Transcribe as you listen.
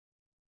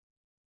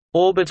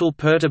Orbital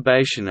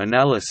perturbation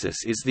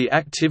analysis is the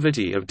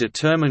activity of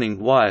determining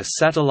why a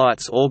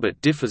satellite's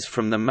orbit differs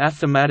from the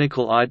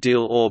mathematical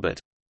ideal orbit.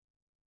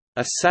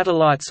 A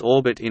satellite's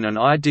orbit in an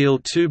ideal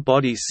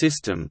two-body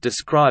system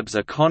describes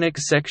a conic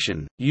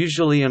section,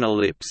 usually an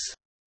ellipse.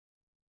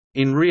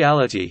 In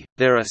reality,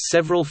 there are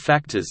several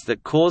factors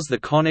that cause the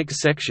conic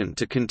section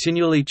to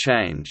continually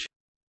change.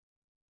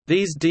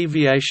 These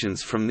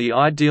deviations from the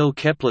ideal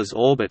Kepler's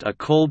orbit are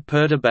called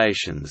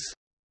perturbations.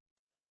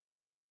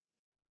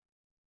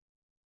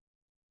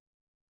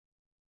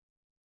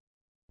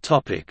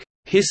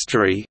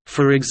 History,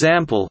 for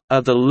example,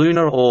 are the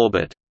lunar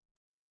orbit.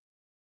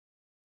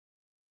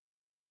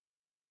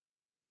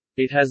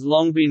 It has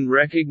long been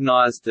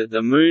recognized that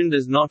the Moon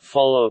does not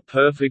follow a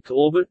perfect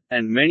orbit,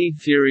 and many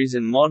theories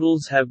and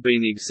models have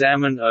been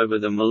examined over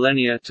the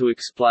millennia to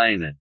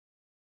explain it.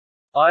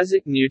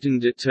 Isaac Newton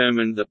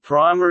determined the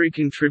primary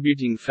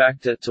contributing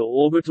factor to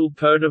orbital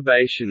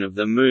perturbation of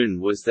the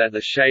Moon was that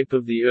the shape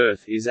of the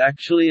Earth is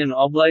actually an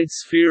oblate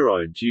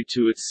spheroid due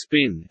to its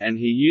spin, and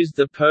he used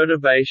the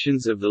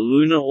perturbations of the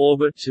lunar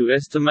orbit to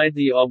estimate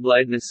the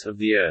oblateness of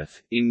the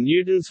Earth. In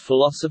Newton's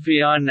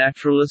Philosophiae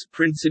Naturalis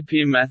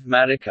Principia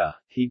Mathematica,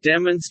 he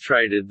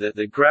demonstrated that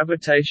the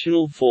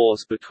gravitational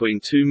force between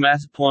two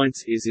mass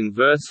points is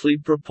inversely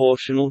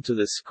proportional to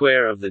the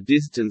square of the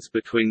distance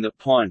between the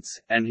points,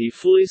 and he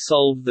fully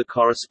solved the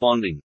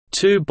corresponding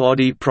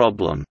two-body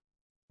problem,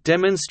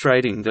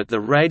 demonstrating that the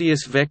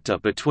radius vector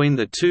between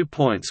the 2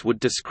 points would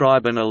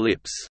describe an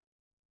ellipse.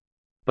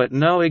 But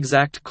no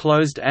exact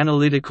closed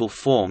analytical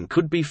form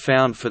could be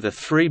found for the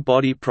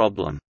three-body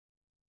problem.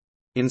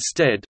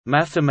 Instead,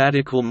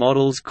 mathematical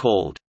models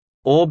called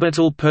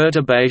orbital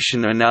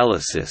perturbation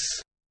analysis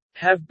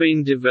have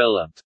been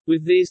developed.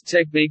 With these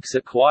techniques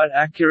a quite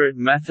accurate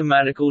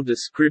mathematical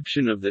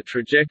description of the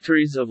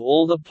trajectories of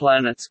all the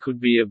planets could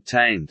be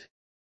obtained.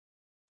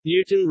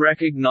 Newton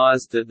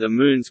recognized that the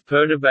Moon's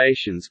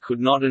perturbations could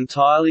not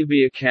entirely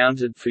be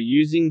accounted for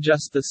using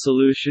just the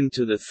solution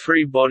to the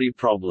three-body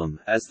problem,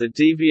 as the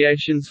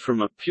deviations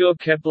from a pure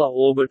Kepler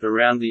orbit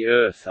around the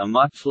Earth are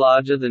much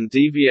larger than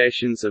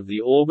deviations of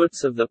the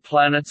orbits of the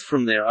planets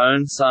from their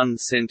own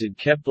Sun-centered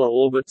Kepler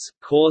orbits,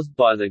 caused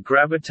by the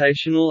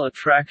gravitational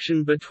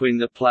attraction between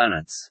the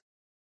planets.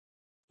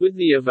 With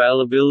the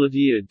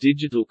availability of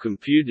digital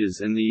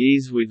computers and the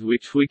ease with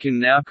which we can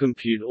now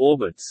compute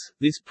orbits,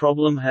 this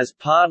problem has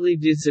partly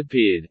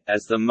disappeared,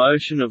 as the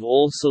motion of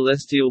all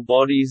celestial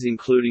bodies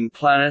including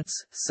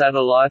planets,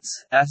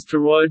 satellites,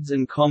 asteroids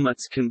and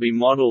comets can be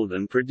modeled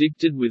and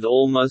predicted with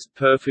almost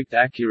perfect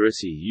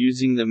accuracy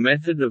using the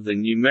method of the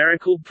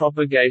numerical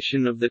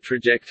propagation of the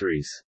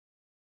trajectories.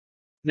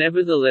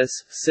 Nevertheless,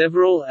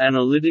 several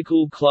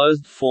analytical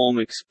closed-form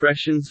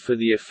expressions for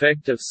the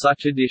effect of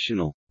such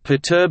additional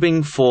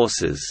perturbing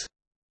forces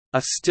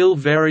are still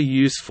very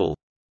useful.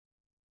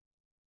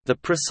 The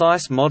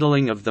precise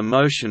modeling of the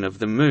motion of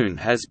the Moon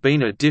has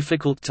been a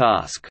difficult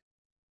task.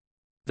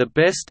 The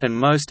best and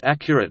most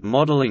accurate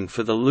modeling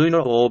for the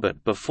lunar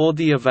orbit before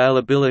the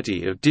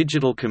availability of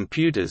digital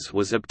computers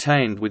was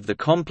obtained with the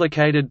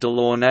complicated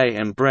Delaunay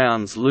and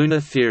Brown's lunar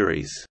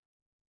theories.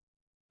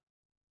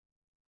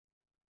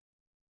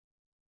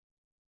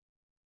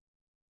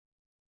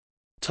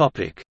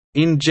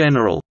 In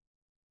general,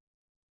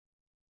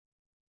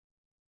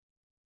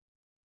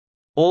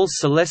 all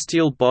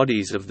celestial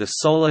bodies of the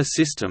Solar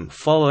System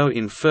follow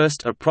in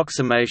first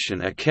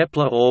approximation a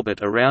Kepler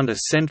orbit around a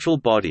central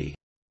body.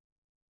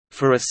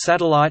 For a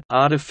satellite,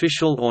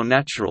 artificial or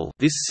natural,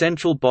 this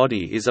central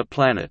body is a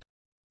planet.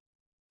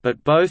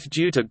 But both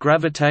due to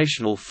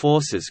gravitational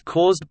forces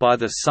caused by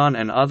the Sun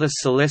and other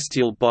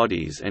celestial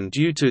bodies and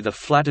due to the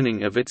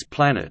flattening of its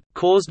planet,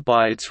 caused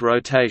by its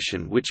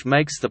rotation which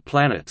makes the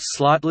planet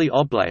slightly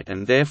oblate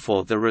and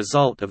therefore the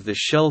result of the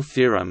shell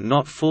theorem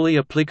not fully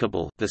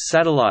applicable, the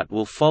satellite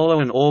will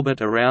follow an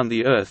orbit around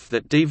the Earth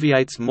that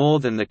deviates more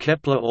than the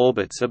Kepler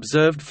orbits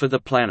observed for the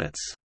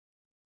planets.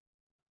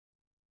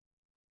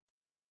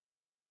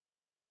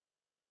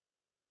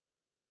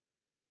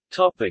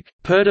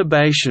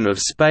 Perturbation of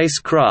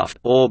spacecraft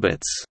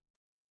orbits.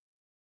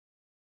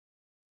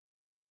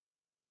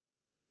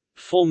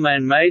 For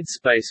man-made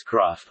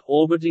spacecraft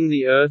orbiting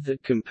the Earth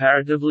at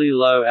comparatively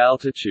low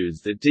altitudes,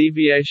 the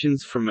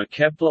deviations from a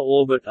Kepler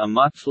orbit are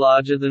much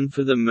larger than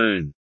for the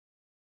Moon.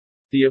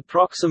 The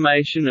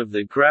approximation of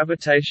the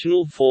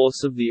gravitational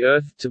force of the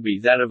Earth to be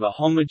that of a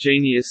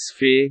homogeneous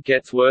sphere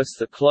gets worse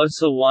the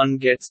closer one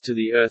gets to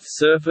the Earth's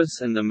surface,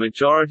 and the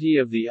majority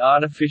of the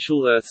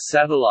artificial Earth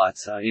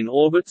satellites are in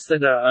orbits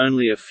that are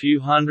only a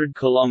few hundred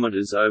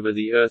kilometers over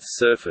the Earth's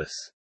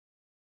surface.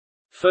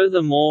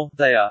 Furthermore,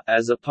 they are,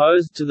 as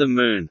opposed to the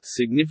Moon,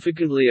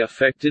 significantly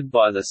affected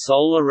by the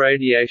solar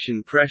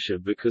radiation pressure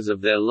because of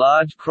their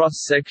large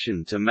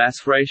cross-section to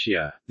mass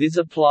ratio. This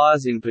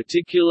applies in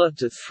particular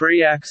to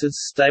three-axis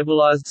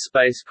stabilized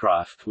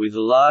spacecraft with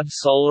large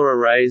solar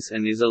arrays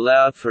and is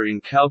allowed for in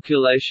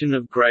calculation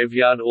of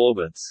graveyard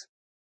orbits.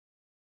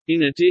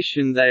 In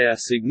addition, they are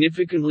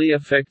significantly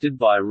affected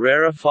by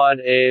rarefied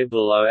air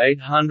below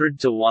 800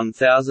 to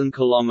 1000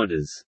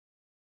 kilometers.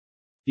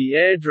 The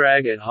air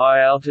drag at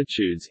high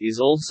altitudes is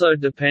also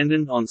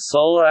dependent on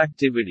solar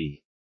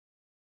activity.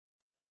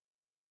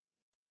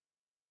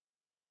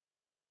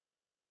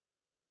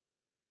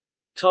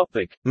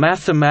 Topic: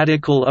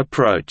 Mathematical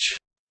approach.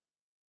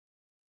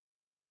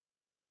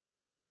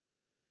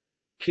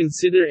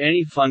 Consider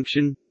any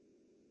function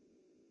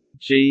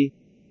g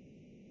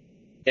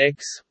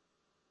x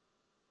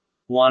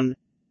 1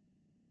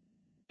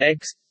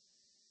 x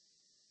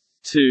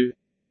 2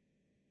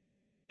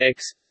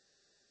 x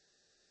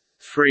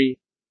 3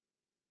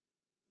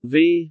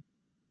 v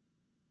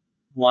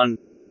 1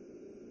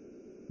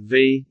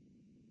 v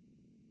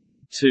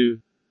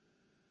 2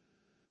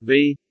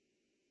 v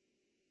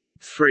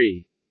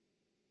 3.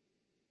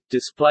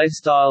 Display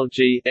style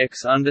g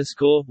x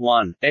underscore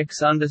 1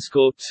 x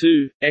underscore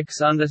 2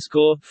 x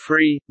underscore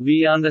 3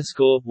 v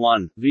underscore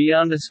 1 v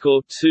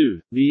underscore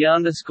 2 v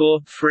underscore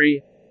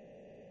 3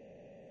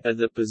 at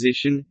the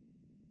position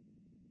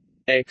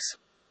x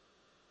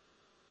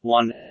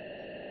 1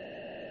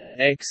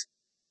 x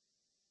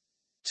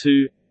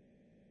 2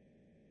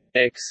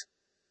 x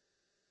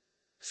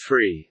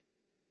 3.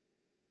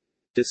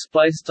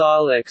 Display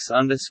style x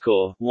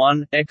underscore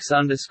 1 x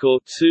underscore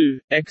 2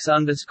 x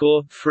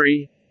underscore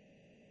 3,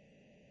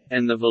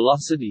 and the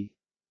velocity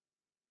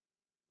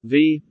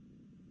v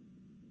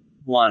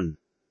 1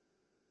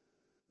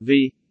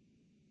 v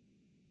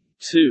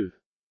 2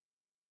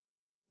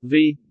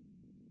 v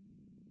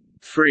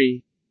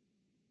 3.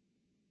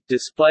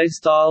 Display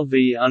style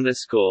v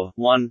underscore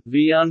 1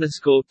 v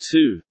underscore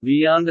 2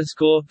 v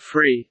underscore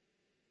 3.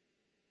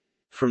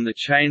 From the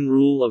chain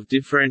rule of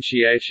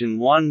differentiation,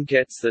 one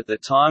gets that the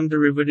time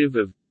derivative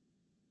of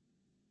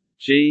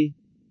g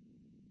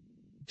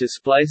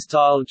display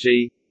style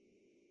g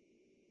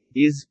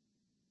is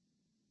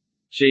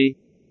g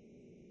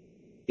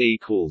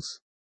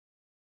equals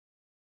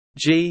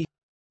g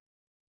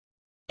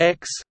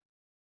x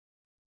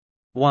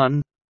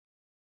 1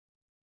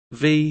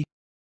 v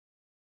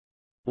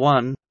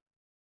 1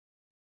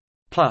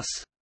 plus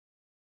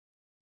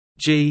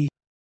g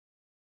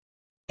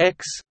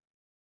x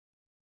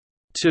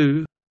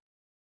 2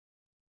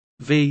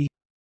 v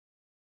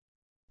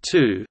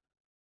 2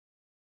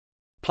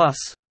 plus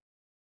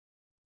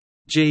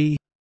g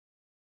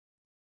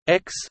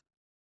x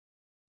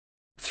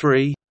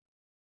 3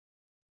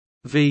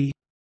 v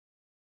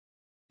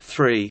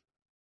 3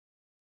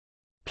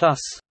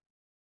 plus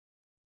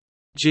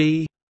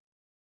g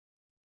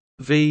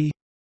v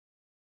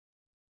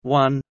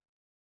 1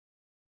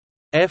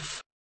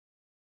 f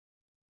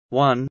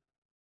 1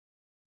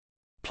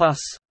 plus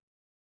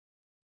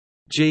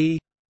g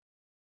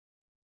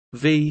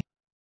v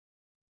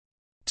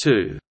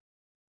 2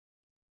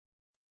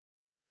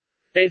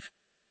 f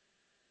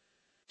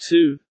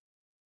 2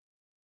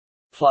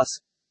 plus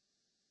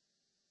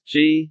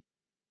g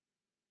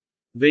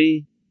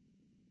v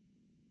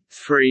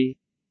 3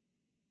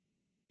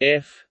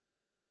 f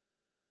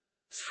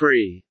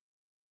 3.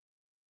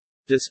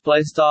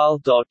 Display style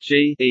dot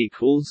g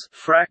equals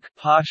frac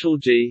partial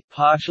g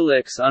partial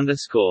x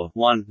underscore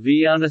 1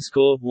 v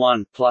underscore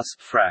 1 plus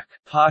frac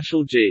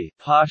partial g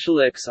partial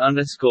x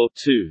underscore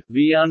 2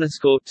 v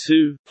underscore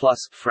 2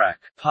 plus frac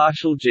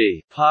partial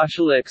g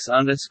partial x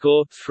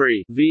underscore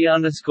 3 v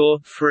underscore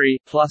 3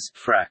 plus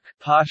frac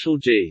partial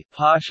g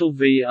partial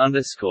v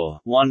underscore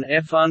 1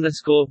 f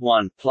underscore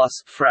 1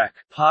 plus frac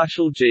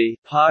partial g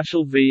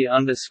partial v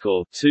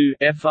underscore 2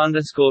 f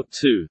underscore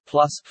 2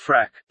 plus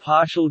frac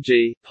partial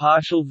g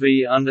partial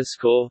v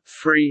underscore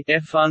 3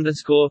 f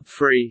underscore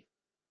 3,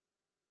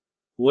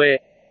 where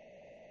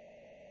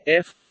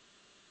f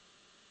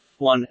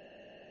 1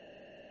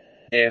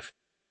 f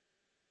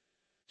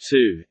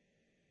 2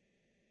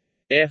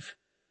 f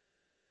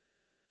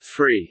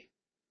 3.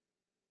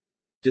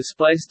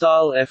 Display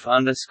style f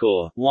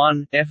underscore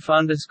 1 f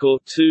underscore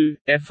 2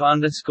 f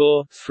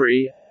underscore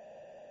 3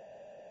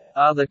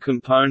 are the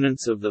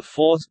components of the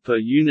force per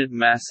unit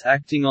mass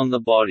acting on the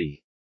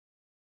body.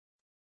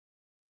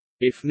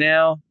 If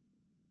now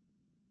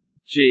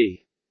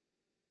g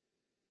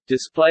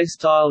display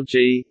style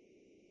g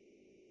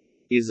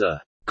is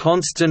a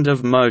constant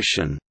of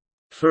motion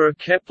for a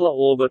Kepler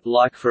orbit,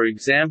 like for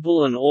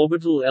example an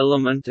orbital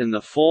element, and the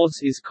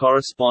force is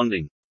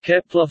corresponding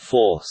Kepler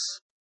force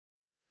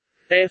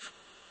F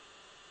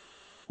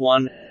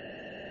 1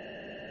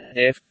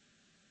 F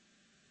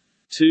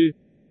 2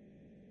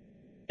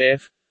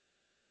 F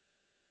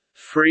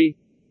 3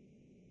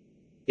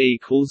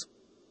 equals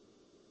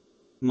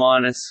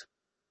minus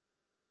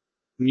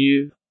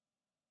mu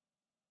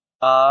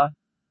r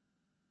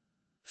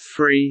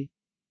 3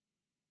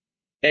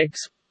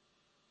 x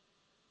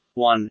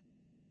 1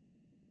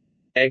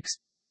 x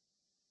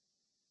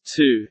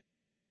 2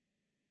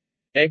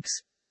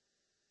 x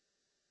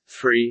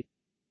 3.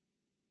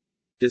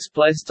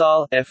 Display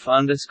style f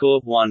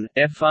underscore 1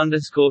 f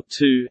underscore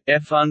 2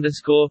 f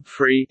underscore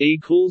 3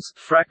 equals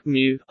frac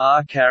mu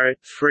r caret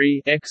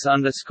 3 x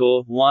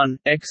underscore 1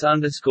 x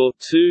underscore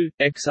 2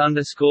 x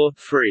underscore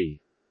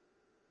 3.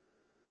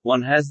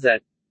 One has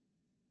that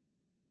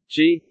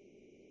g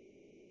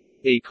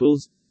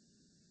equals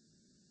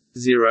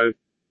 0.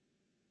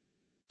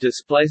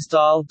 Display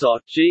style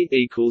dot G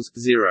equals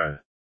 0.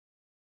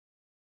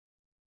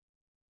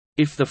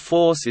 If the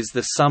force is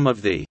the sum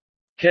of the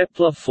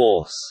Kepler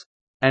force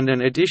and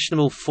an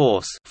additional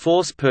force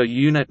per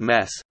unit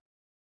mass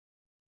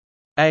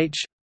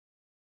h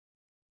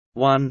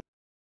 1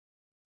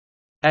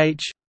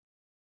 h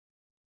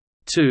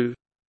 2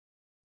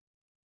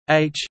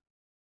 h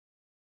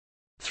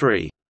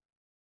 3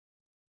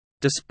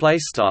 display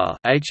style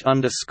h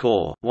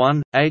underscore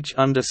 1 h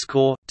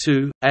underscore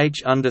 2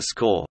 h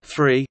underscore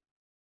 3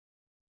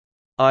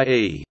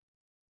 i.e.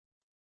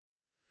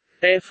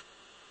 F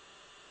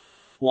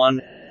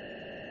 1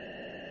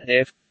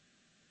 F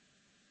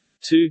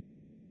 2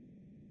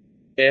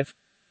 F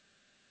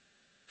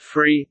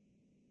 3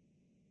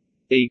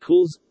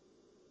 equals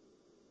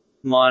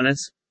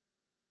minus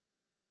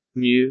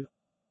mu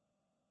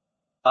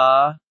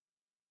R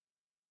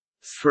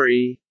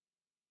 3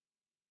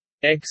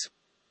 x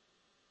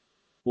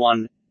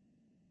 1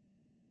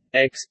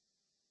 x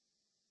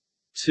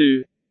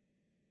 2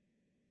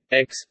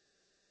 x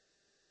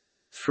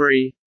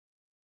 3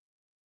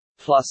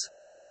 plus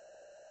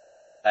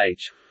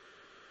h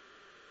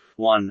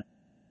 1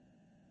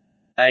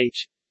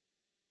 h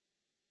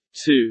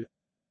 2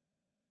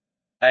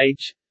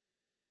 h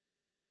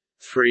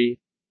 3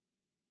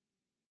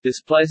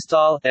 display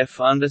style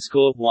f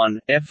underscore 1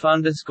 f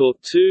underscore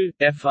 2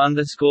 f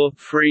underscore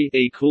 3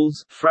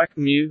 equals frac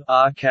mu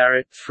r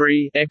caret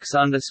 3 x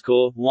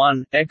underscore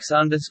 1 x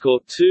underscore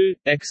 2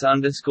 x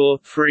underscore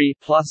 3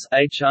 plus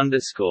h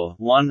underscore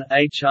 1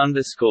 h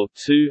underscore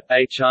 2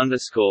 h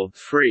underscore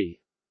 3.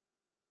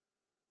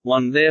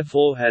 One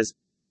therefore has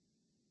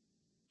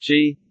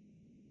G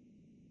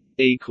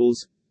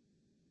equals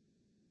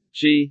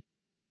G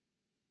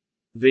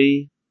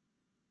V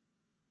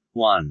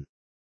 1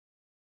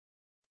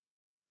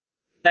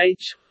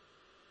 H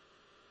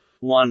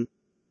 1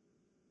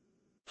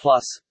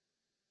 plus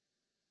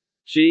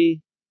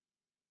G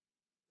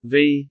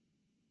V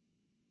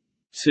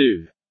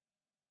 2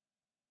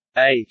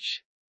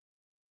 H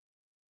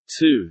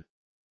 2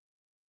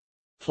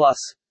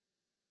 plus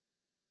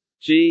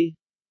G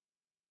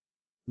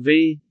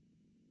V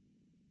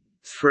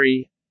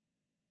 3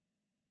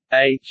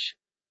 H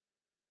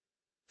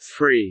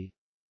 3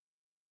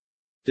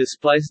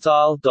 display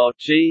style dot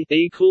G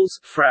equals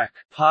frac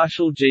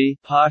partial G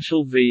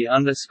partial V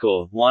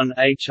underscore 1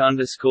 H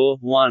underscore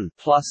 1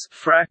 plus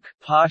frac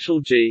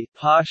partial G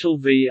partial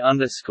V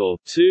underscore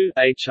 2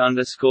 H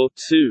underscore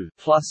 2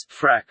 plus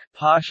frac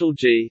partial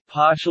G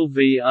partial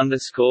V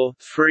underscore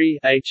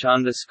 3 H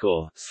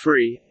underscore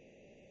 3,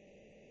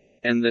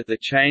 and that the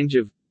change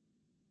of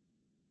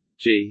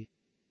G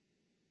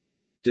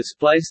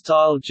display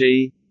style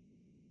G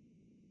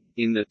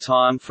in the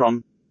time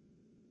from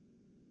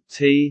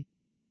t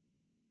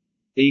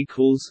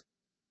equals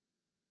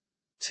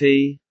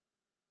t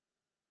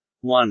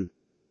 1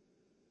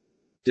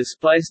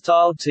 display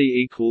style t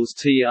equals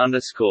t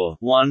underscore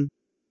 1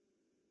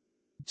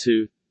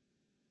 to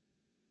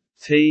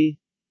t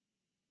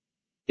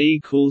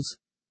equals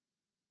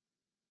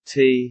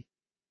t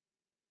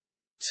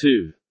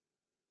 2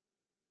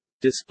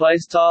 display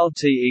style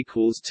t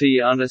equals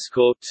t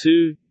underscore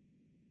 2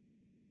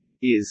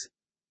 is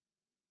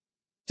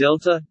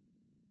delta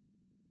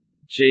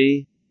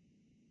G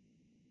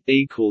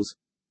equals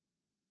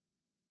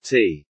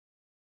T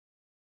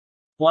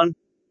 1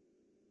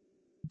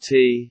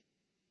 T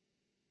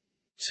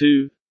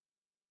 2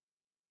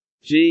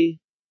 G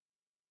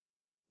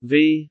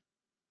V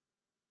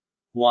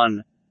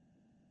 1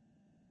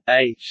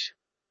 H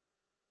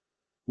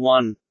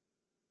 1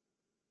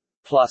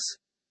 plus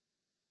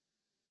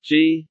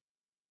G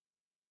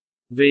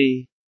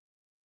V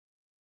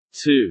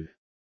 2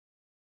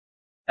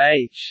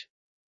 H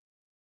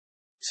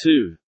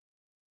 2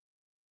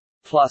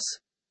 plus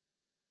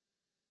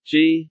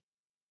G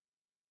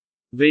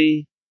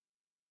V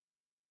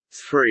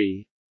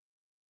 3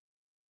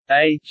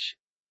 H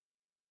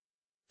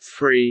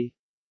 3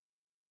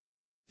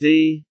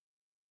 D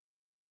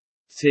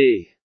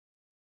T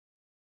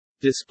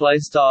display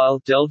style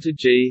delta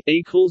G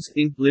equals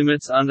int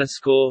limits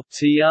underscore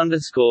T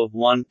underscore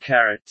 1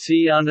 caret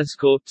T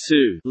underscore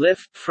 2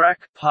 left frac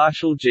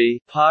partial G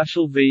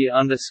partial V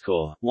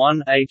underscore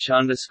 1 H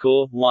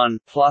underscore 1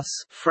 plus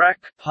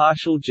frac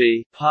partial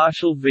G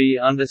partial V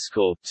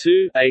underscore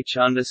 2 H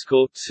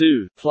underscore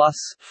 2 plus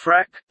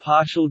frac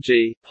partial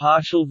G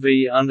partial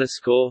V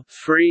underscore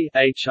 3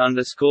 H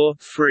underscore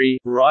 3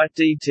 right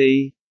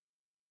dt.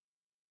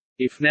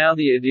 If now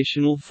the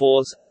additional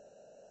force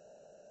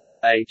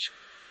H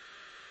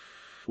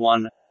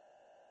 1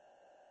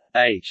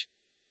 H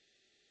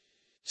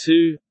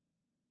 2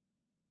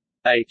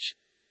 H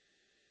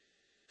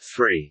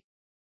 3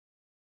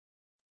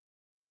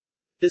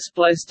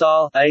 display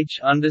style H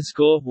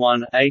underscore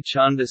 1 H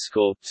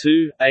underscore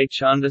 2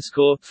 H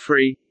underscore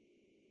 3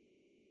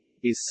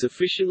 is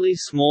sufficiently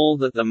small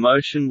that the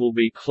motion will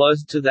be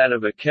close to that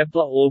of a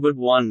Kepler orbit.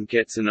 One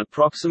gets an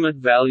approximate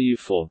value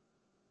for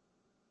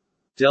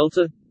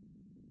delta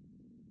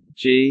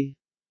G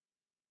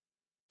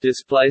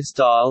display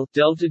style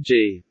delta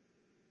G.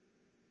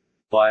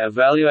 By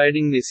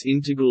evaluating this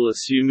integral,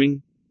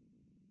 assuming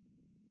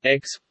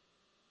x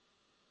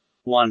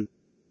 1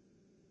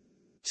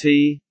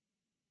 t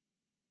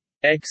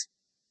x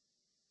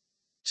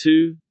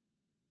 2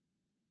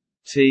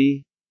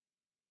 t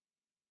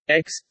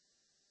x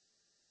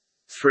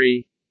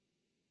 3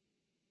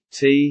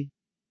 t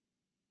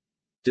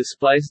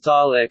display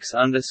style x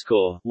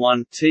underscore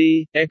 1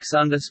 t x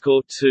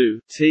underscore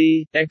 2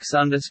 t x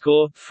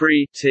underscore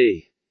 3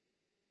 t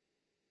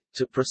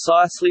to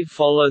precisely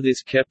follow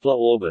this Kepler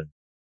orbit.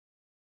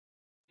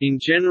 In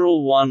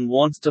general, one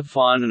wants to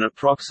find an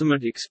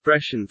approximate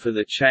expression for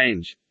the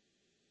change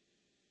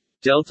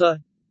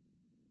delta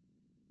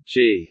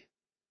g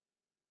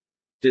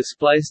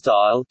display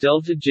style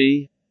delta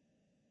g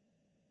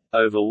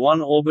over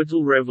one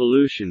orbital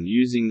revolution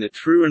using the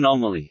true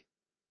anomaly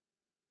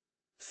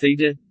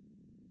theta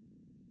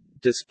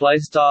display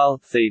style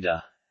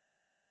theta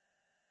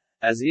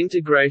as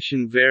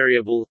integration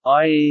variable,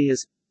 i.e.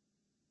 as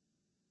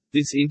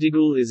this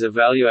integral is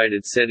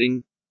evaluated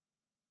setting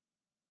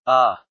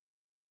r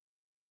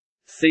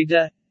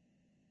theta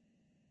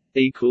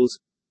equals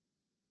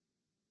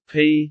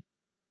p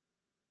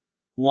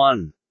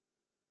 1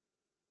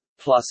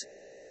 plus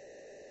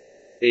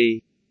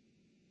e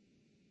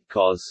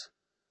cos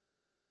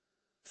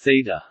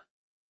theta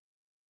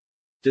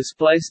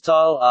display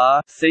style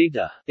r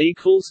theta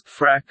equals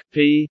frac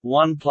p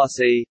 1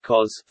 plus e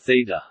cos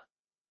theta.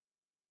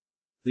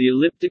 The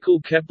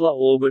elliptical Kepler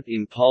orbit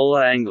in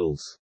polar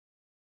angles.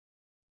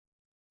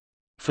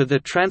 For the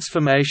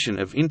transformation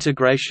of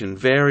integration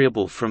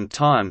variable from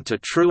time to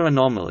true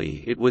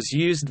anomaly, it was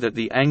used that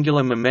the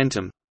angular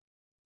momentum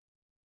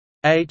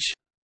h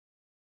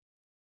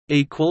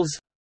equals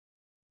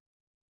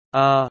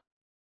r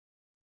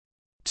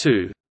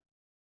 2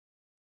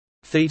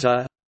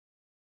 theta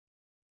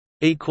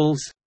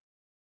equals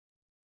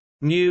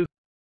mu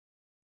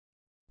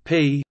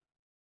p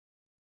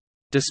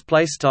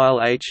display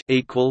style h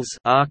equals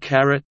r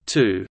caret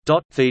 2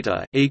 dot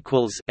theta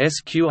equals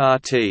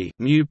sqrt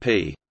mu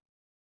p.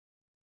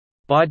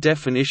 By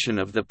definition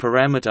of the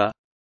parameter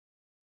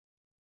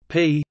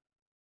p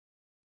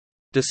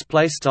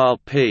display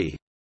style p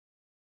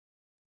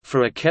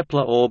for a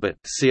Kepler orbit,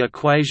 see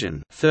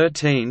equation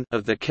 13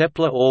 of the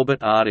Kepler orbit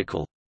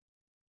article.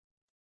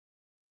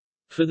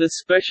 For the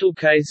special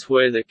case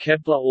where the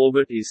Kepler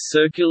orbit is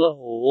circular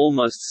or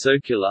almost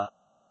circular,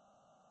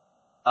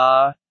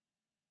 r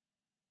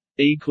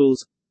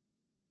equals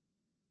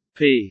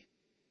p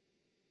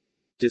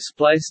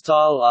display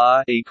style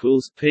r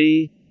equals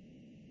p,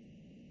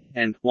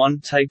 and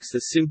one takes the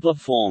simpler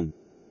form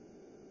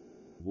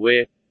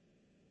where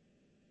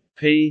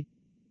p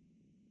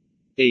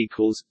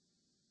equals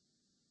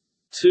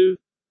 2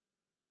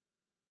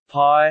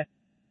 pi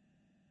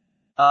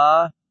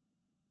r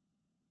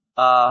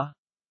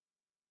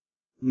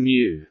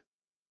mu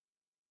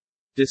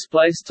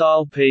display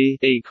style p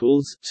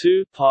equals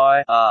 2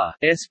 pi r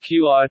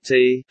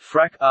sqrt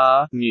frac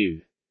r mu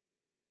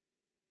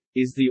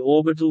is the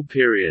orbital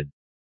period.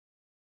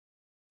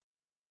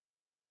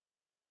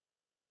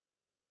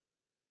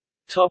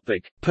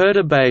 Topic: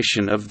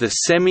 Perturbation of the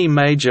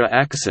semi-major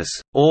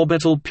axis,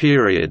 orbital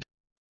period.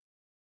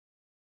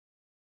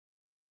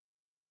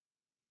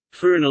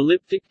 For an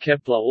elliptic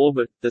Kepler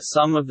orbit, the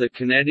sum of the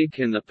kinetic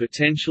and the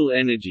potential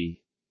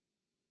energy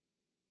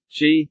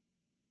G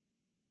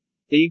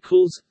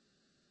equals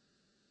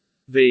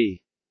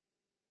V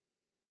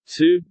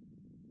 2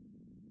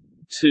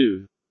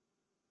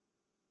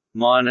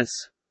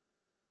 minus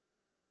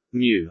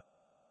mu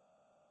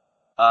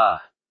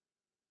r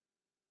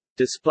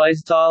display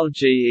style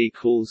G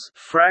equals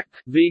frac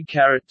V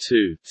caret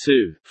 2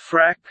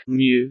 frac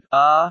mu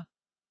r,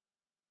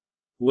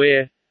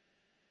 where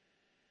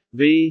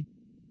V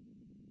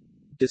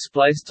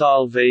display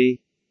style V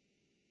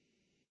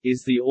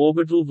is the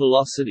orbital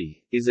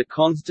velocity, is a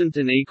constant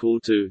and equal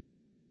to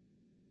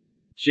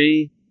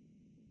G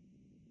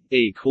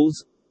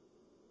equals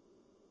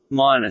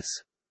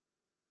minus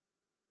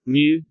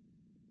mu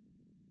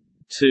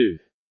 2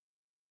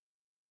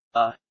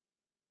 r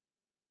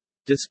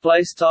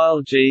display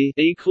style G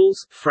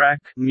equals frac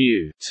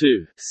mu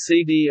 2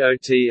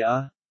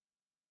 cdot.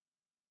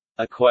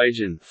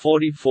 Equation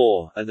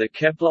 44 of the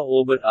Kepler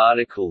orbit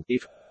article.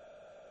 If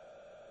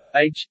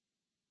h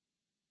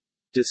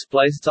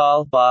display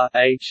style bar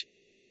h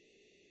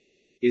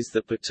is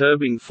the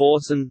perturbing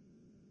force and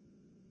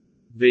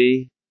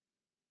v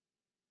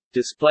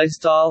display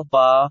style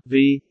bar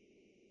v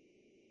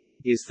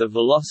is the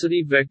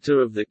velocity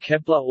vector of the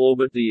Kepler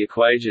orbit, the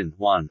equation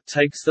 1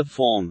 takes the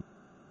form,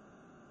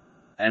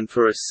 and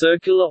for a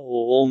circular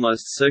or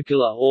almost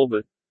circular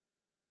orbit,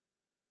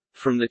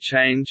 from the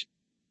change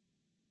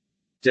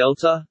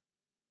delta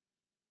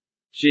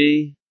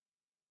g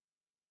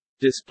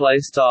display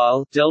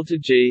style delta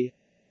g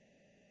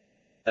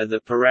the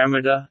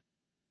parameter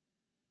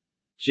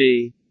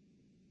g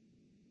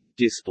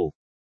dispel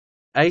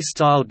a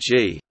style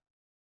g,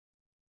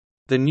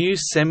 the new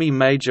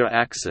semi-major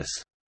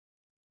axis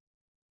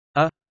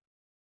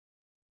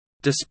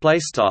display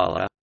style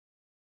a,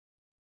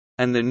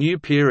 and the new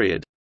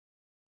period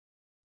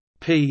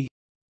p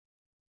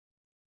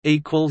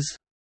equals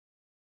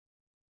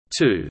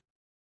 2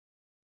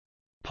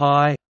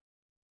 pi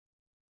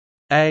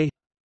a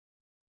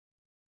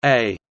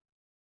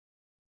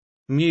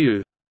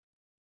mu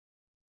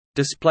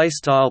display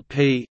style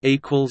p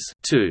equals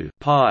 2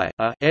 pi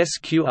a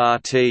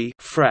sqrt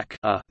frac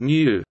a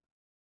mu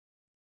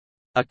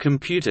are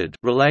computed.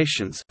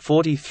 Relations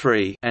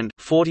 43 and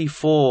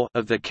 44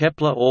 of the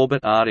Kepler orbit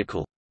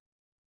article.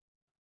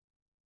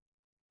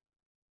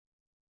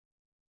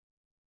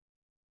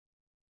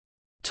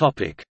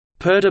 Topic: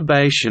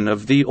 Perturbation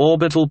of the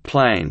orbital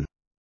plane.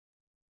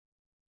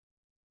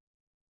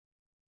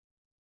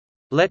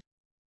 Let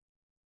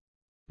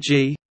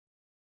g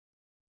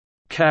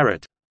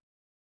caret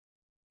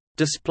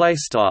display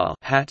style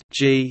hat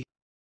g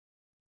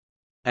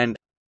and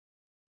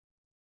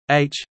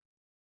h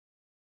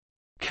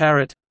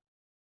caret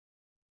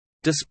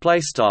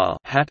display style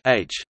hat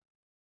h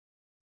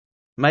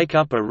make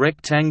up a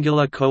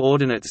rectangular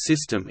coordinate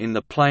system in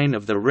the plane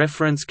of the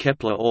reference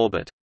Kepler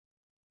orbit.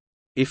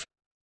 If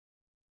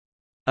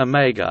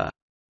omega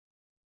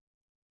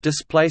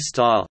display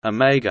style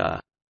omega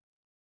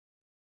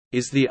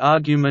is the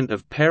argument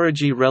of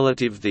perigee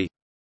relative the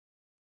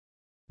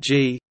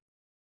g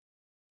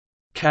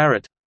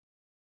caret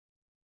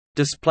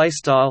display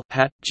style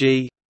hat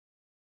g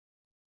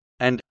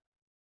and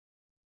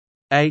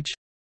h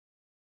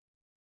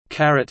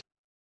caret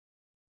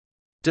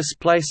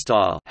display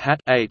style hat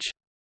h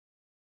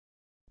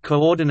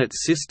coordinate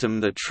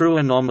system, the true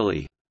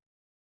anomaly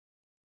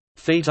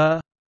theta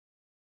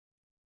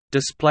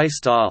display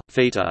style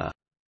theta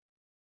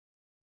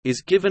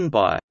is given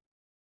by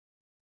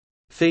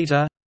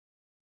theta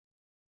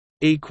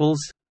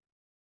equals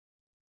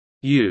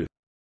u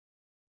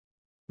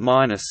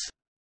minus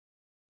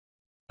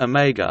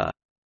omega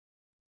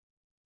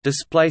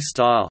display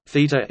style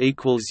theta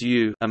equals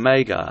u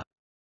omega,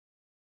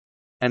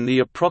 and the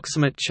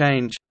approximate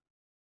change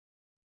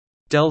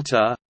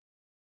delta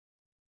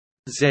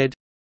z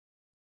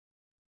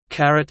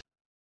caret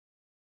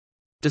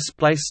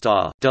display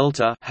style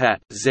delta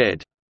hat z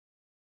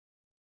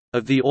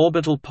of the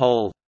orbital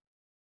pole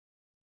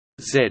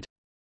z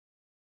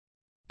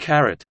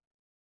caret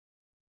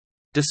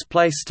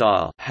display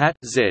style hat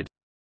z,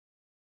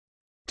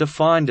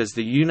 defined as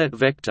the unit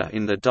vector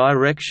in the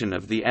direction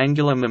of the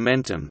angular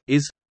momentum,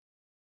 is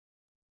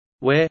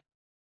where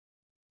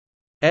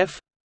f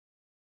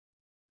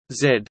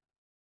z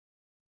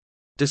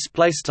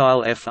display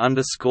style f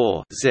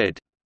underscore z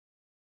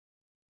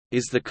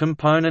is the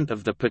component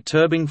of the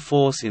perturbing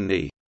force in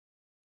the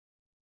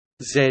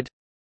z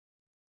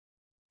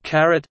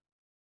caret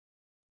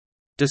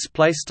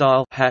display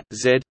style hat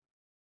z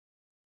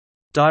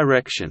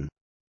direction.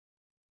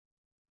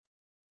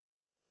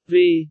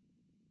 V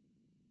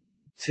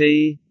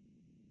T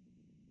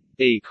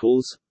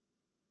equals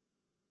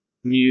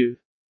mu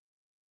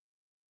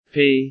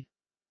P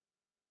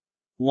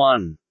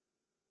 1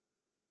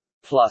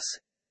 plus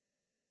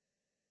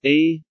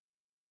E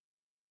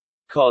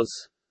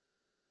cos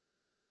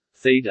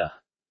theta.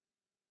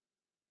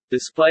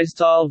 Display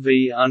style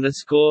V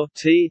underscore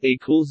T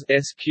equals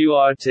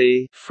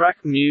SQRT frac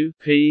mu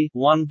P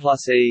 1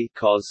 plus E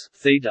cos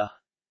theta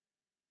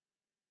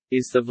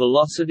is the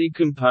velocity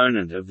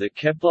component of the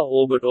Kepler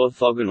orbit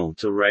orthogonal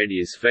to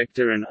radius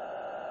vector, and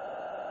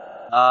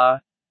r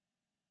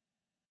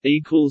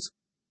equals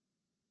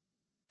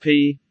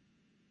P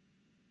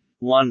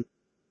 1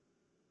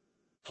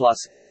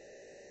 plus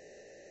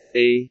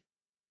E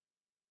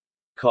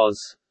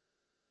cos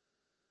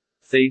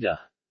theta.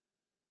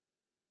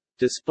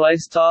 Display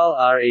style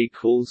r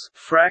equals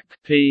frac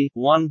P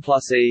 1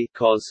 plus E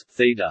cos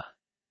theta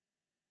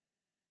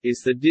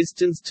is the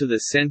distance to the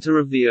center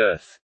of the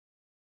Earth.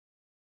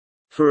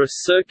 For a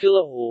circular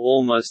or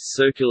almost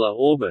circular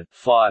orbit,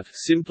 5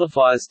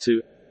 simplifies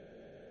to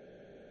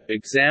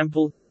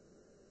example.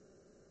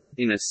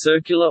 In a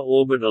circular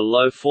orbit, a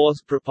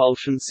low-force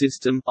propulsion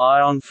system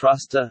ion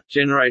thruster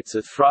generates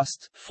a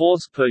thrust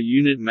force per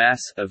unit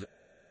mass of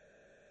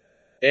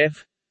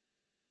F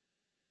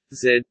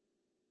z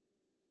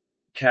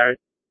caret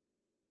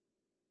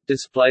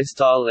display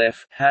style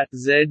F hat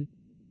z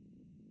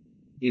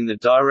in the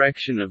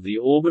direction of the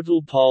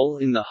orbital pole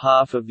in the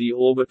half of the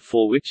orbit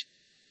for which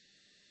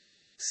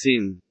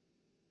sin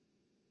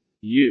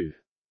u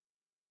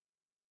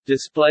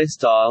display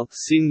style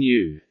sin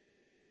u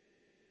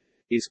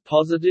is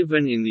positive,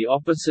 and in the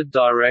opposite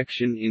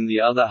direction in the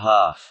other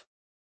half.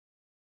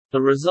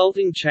 The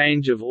resulting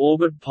change of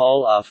orbit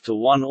pole after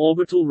one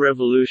orbital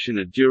revolution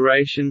at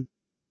duration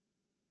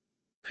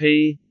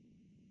p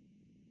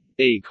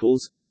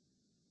equals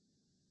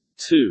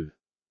 2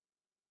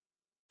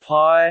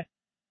 pi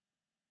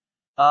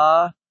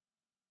r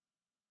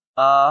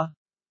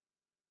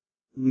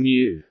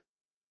mu.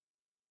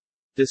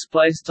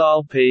 Display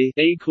style p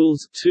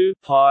equals 2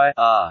 pi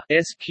r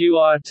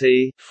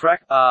sqrt frac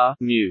r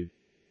mu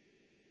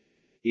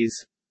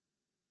is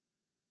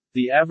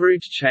the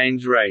average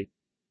change rate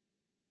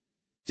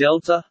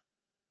delta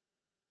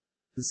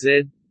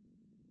z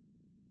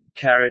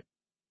caret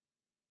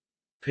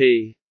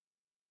p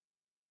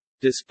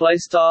display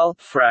style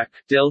frac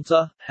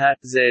delta hat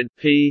z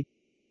p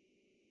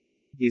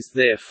is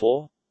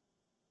therefore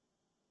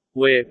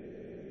where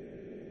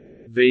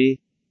v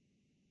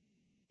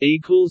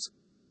equals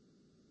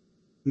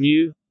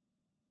mu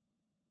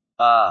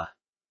r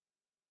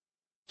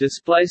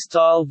display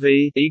style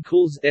v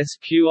equals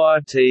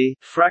sqrt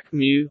frac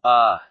mu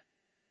r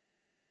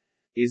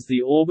is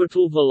the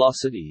orbital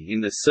velocity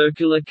in the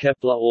circular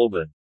Kepler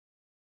orbit.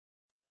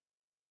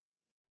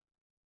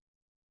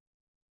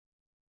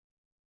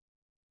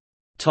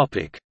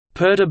 Topic: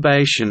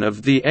 Perturbation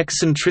of the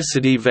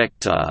eccentricity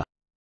vector.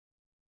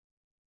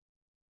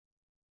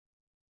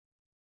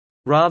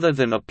 Rather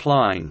than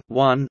applying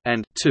 1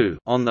 and 2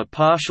 on the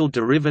partial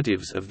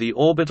derivatives of the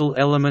orbital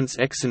element's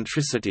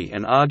eccentricity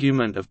and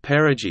argument of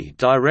perigee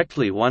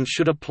directly, one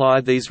should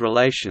apply these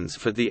relations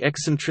for the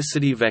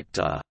eccentricity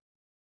vector.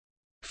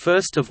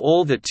 First of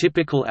all, the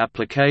typical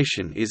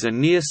application is a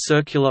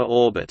near-circular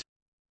orbit.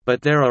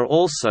 But there are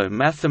also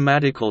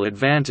mathematical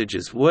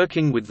advantages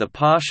working with the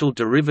partial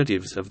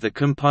derivatives of the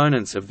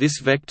components of this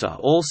vector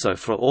also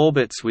for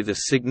orbits with a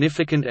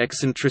significant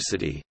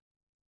eccentricity.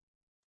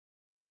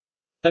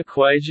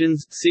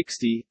 Equations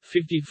 60,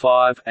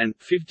 55, and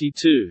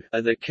 52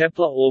 of the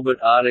Kepler orbit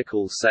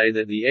article say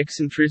that the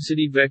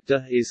eccentricity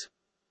vector is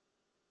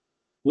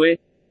where,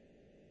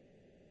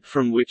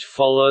 from which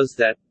follows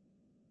that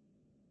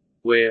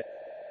where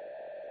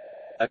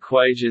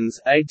equations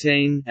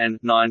 18 and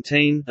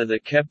 19 of the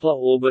Kepler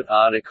orbit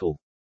article.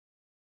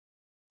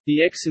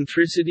 The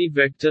eccentricity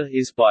vector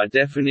is by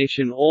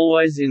definition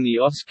always in the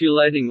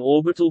osculating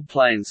orbital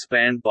plane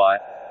spanned by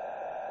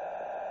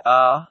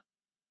r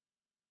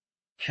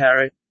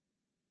caret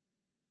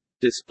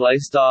display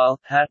style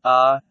hat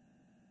r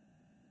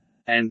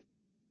and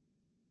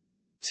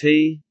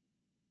t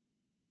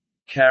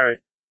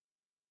caret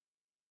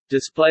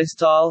display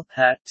style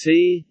hat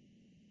t,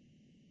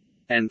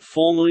 and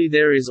formally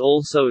there is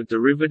also a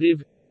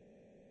derivative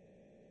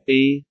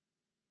e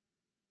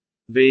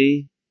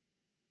v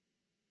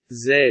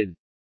z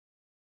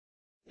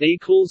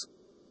equals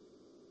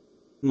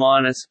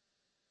minus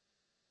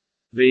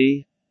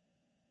v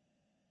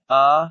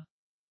r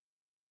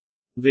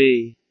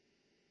v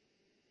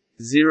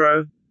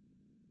 0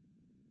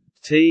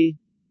 t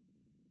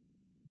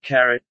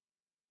caret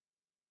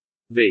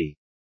v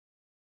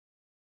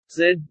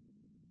z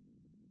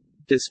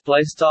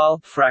display style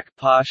frac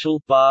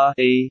partial bar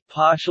e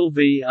partial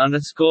v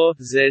underscore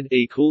z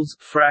equals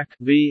frac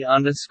v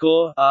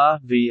underscore r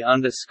v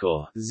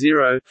underscore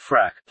 0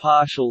 frac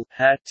partial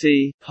hat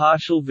t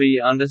partial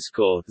v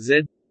underscore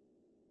z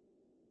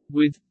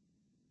with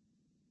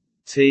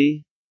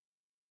t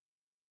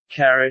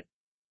caret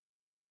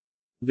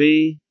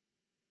v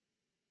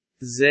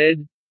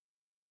z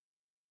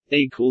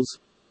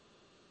equals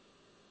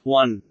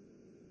 1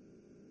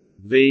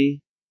 v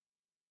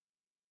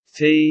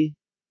t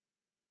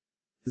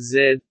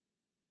z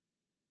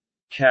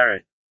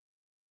caret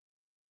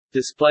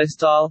display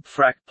style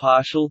frac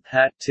partial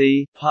hat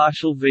t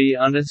partial v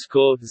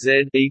underscore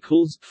z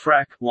equals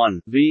frac 1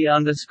 v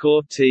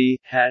underscore t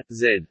hat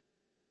z,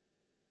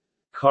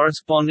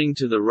 corresponding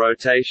to the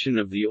rotation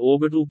of the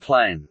orbital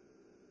plane.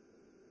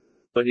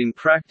 But in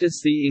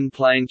practice, the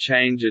in-plane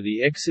change of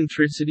the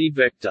eccentricity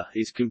vector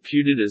is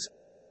computed as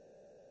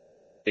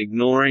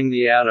ignoring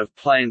the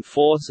out-of-plane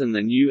force and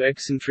the new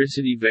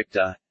eccentricity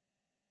vector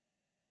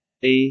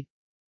E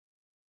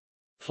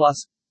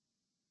plus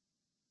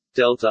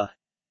delta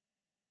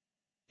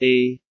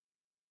E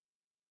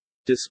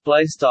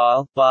display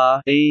style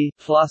bar E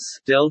plus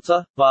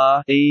delta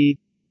bar E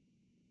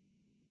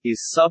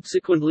is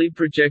subsequently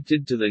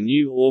projected to the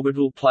new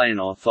orbital plane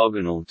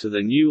orthogonal to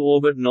the new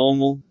orbit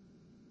normal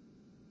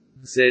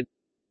z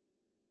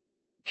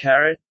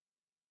caret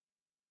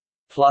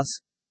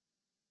plus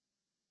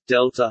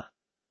delta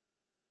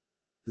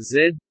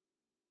z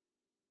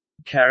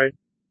caret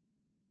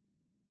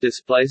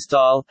display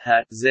style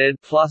hat z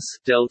plus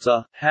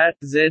delta hat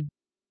z,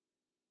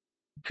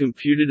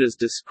 computed as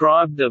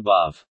described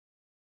above.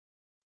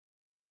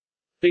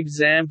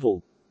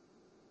 Example: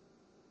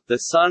 the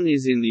Sun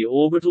is in the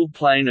orbital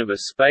plane of a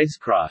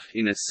spacecraft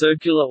in a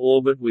circular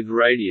orbit with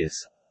radius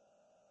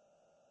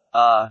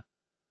r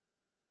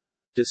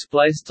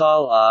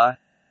r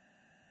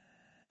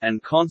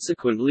and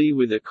consequently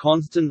with a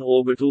constant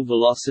orbital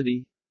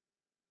velocity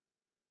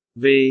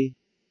v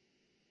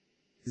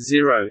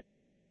 0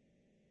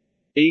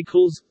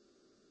 equals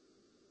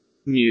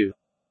mu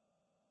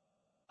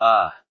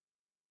r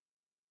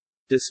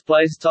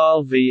display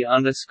style v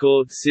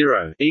underscore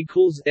 0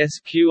 equals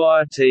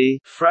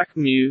sqrt frac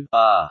mu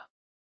r.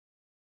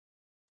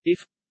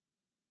 If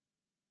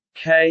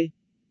k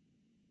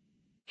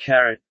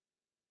caret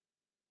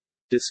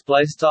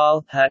display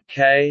style hat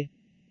k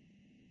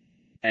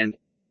and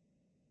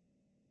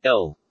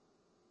l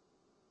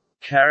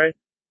caret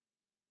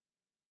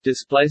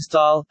display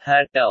style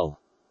hat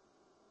l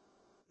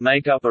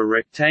make up a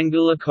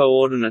rectangular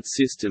coordinate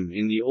system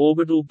in the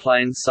orbital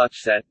plane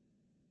such that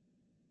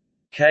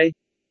k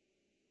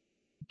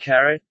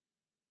caret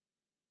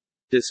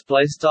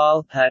display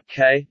style hat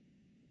k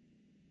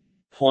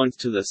points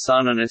to the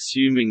Sun, and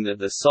assuming that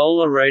the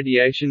solar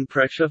radiation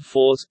pressure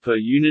force per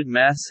unit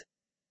mass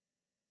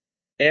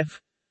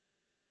F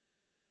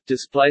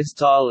display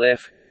style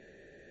F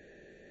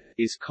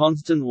is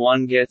constant,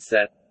 one gets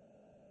that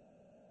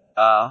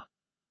R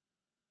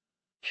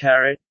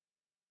caret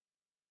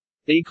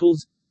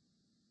equals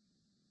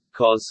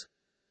cos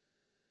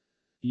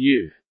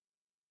U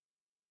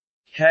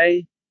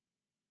K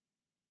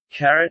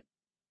caret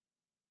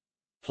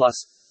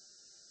plus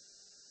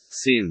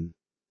sin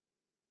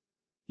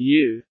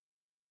U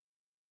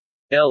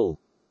L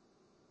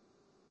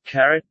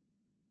caret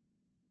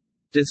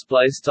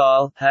display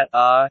style hat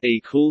R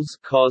equals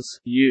cos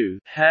U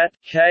hat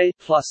K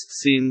plus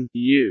sin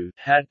U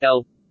hat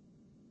L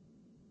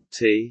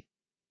T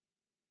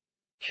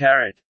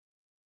caret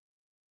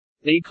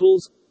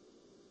equals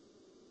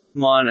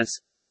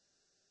minus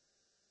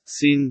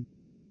sin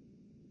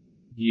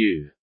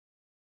U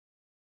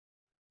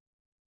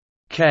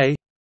K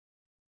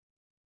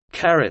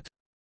caret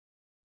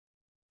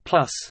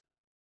plus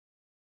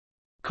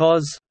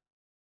cos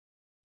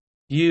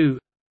U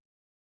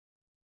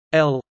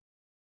L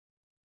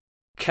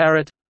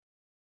caret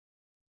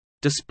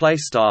display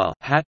style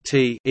hat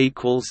T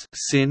equals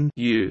sin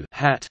U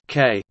hat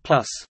K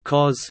plus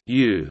cos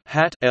U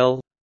hat L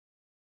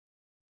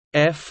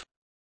F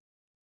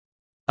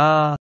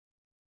R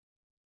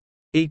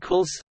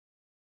equals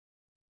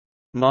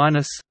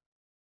minus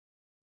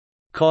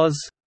cos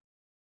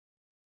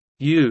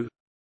U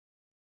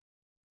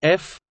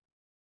F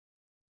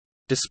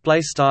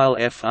display style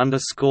F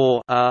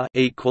underscore R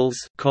equals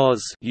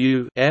cos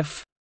U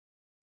F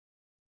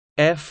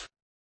F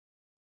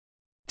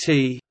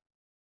T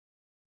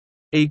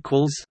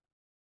equals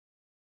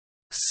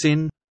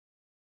sin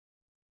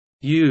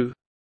U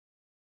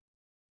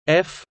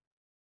F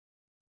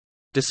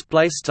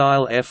display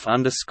style F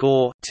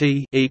underscore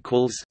T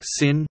equals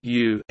sin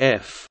U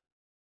F,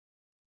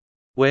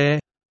 where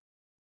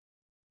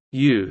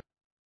U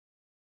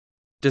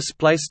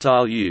display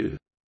style U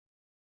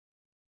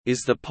is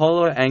the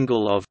polar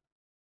angle of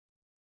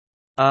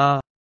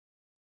R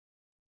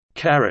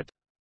caret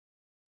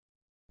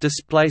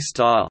display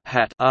style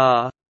hat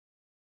R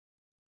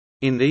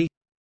in the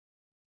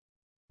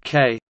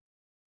K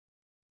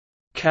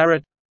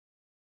caret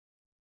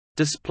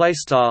display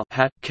style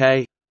hat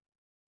K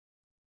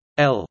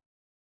L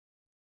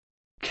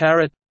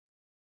caret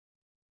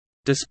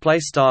display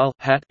style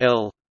hat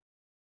L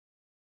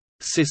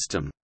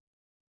system.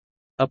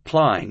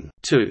 Applying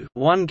to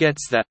 1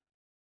 gets that.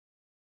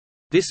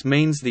 This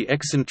means the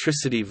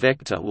eccentricity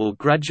vector will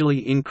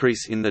gradually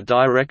increase in the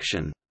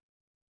direction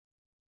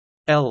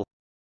L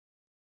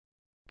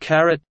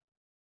caret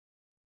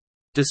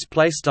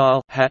display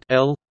style hat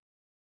L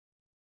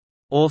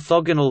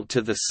orthogonal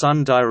to the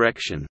Sun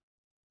direction.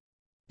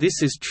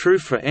 This is true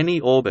for any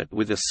orbit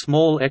with a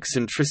small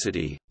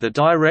eccentricity. The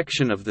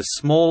direction of the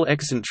small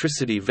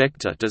eccentricity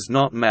vector does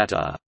not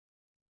matter.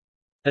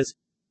 As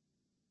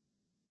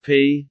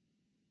p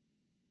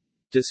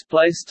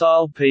display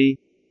style p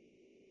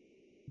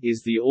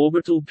is the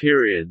orbital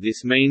period,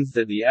 this means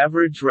that the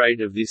average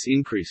rate of this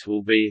increase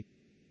will be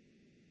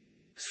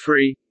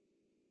 3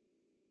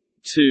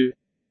 2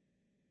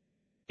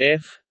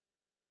 f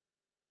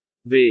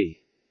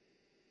v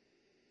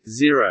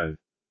 0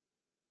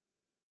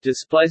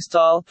 display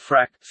style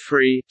frac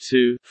 3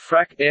 2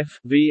 frac f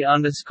v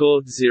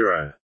underscore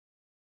 0.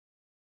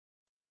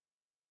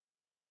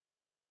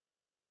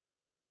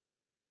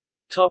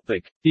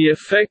 Topic: the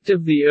effect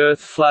of the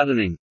Earth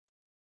flattening.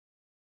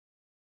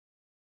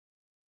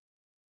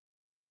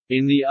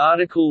 In the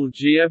article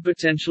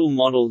Geopotential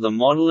Model, the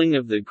modeling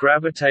of the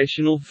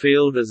gravitational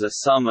field as a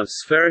sum of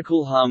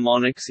spherical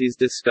harmonics is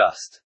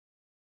discussed.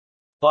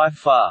 By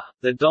far,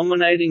 the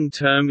dominating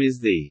term is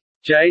the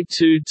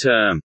J2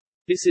 term.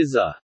 This is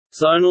a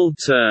zonal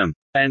term,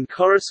 and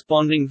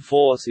corresponding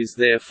force is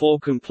therefore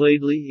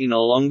completely in a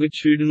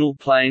longitudinal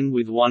plane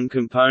with one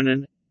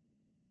component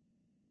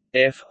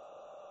F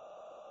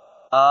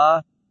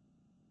R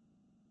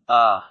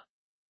R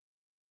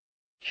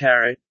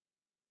caret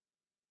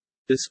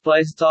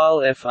display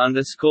style F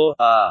underscore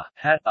R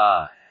hat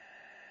R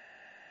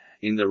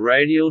in the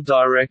radial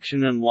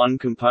direction, and one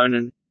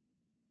component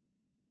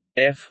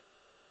F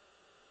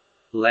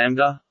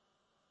lambda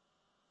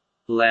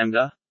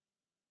lambda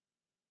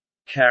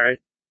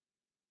caret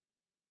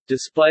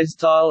display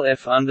style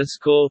F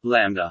underscore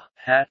lambda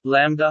hat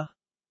lambda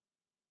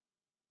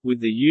with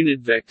the unit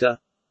vector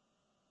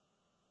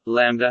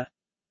lambda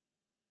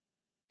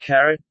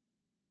caret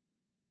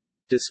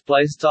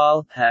display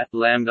style hat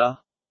lambda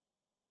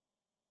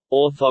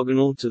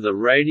orthogonal to the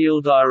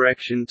radial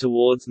direction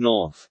towards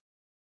north.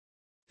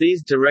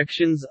 These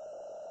directions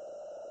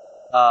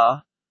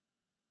are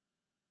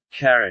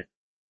caret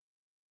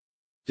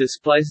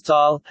display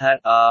style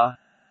hat R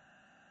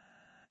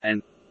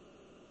and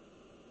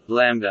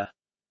lambda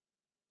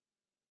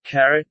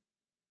caret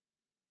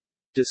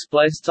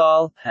display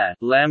style hat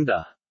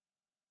lambda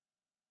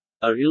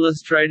are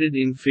illustrated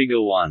in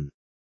Figure 1.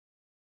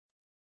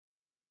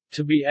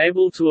 To be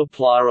able to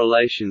apply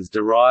relations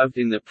derived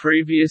in the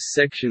previous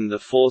section, the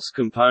force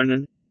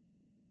component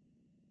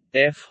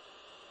F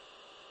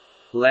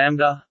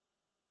lambda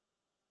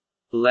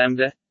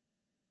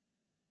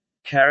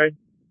caret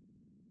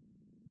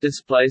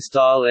display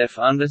style F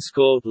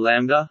underscore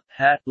lambda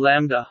hat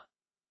lambda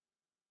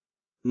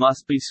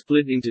must be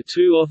split into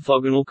two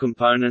orthogonal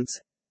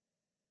components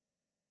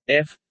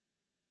F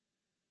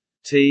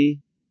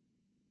T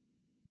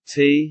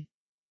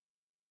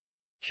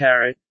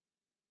caret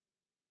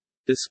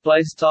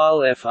display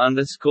style F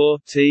underscore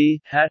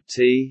T hat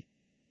T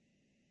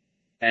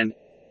and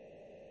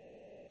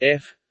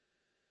F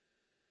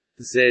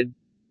Z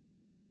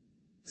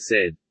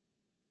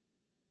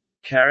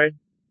caret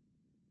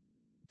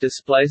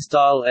display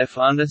style F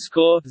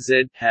underscore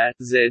Z hat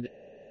Z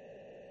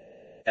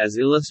as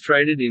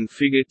illustrated in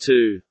Figure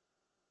 2.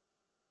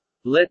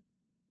 Let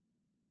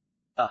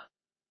A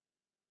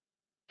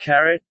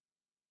caret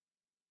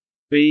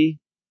B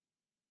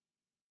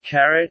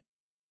caret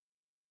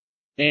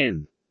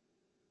N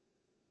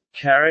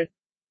caret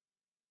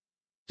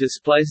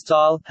display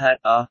style hat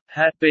A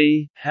hat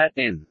B hat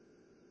N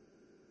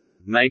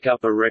make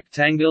up a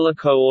rectangular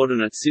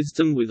coordinate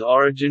system with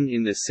origin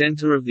in the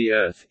center of the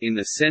Earth, in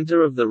the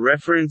center of the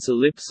reference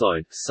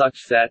ellipsoid,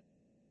 such that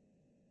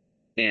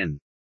N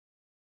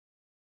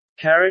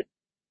caret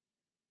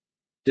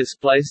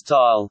display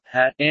style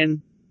hat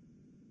N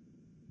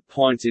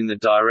points in the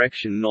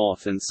direction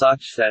north and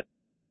such that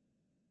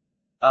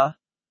A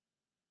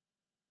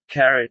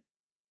caret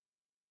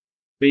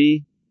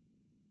B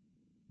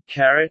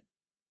caret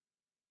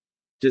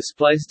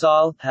display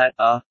style hat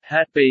A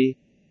hat B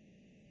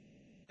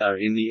are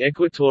in the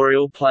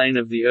equatorial plane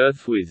of the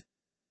Earth with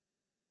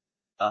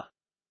A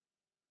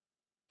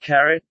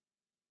caret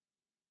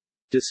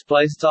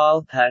display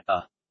style hat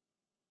A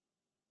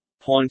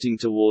pointing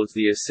towards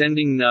the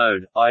ascending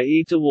node,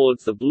 i.e.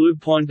 towards the blue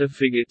point of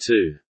Figure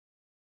 2.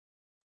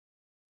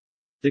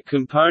 The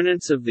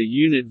components of the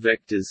unit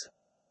vectors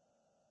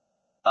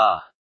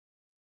are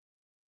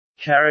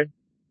caret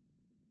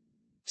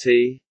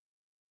T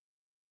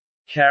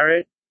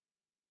caret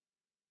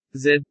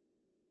Z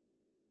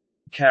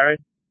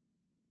caret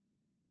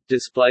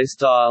display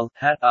style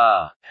hat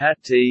R hat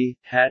T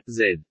hat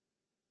Z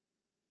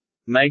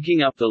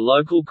making up the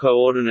local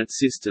coordinate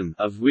system,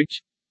 of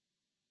which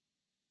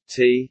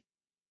T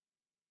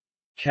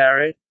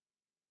caret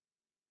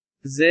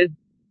Z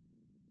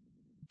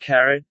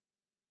caret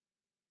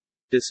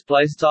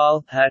display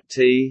style hat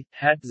T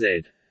hat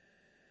Z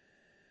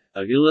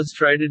are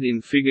illustrated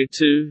in Figure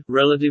 2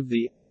 relative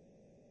the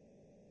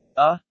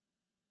A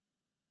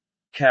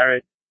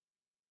caret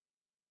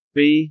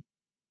B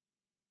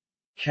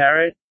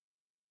caret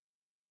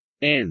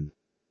N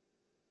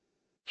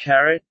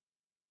caret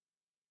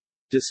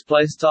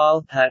display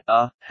style hat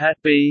A hat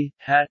B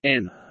hat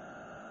N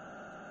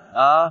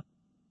R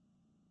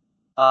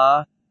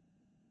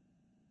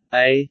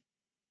A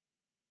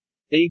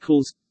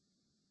equals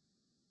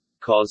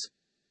cos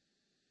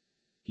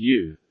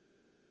U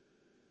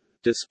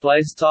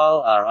display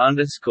style R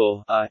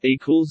underscore A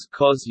equals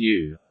cos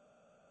U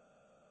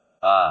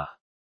R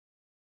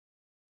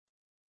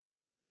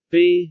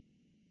B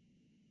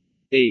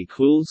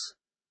equals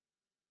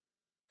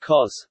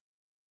cos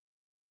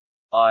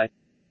I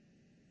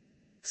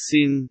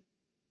sin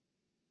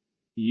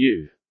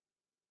U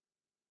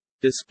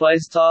display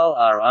style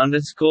R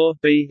underscore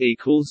B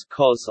equals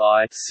cos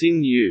I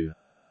sin U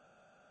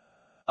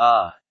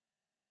R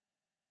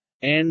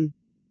N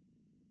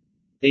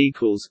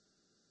equals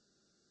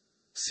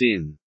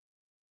sin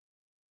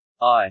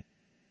I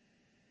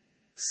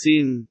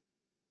sin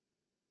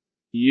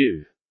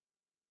U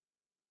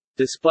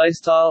display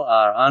style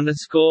R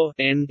underscore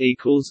N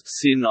equals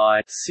sin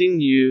I sin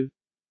U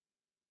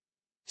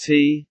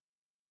T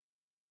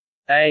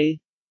A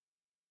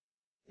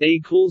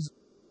equals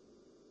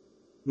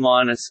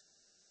minus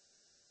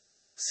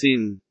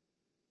sin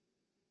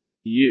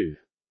U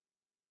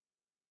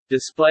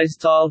display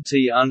style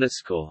T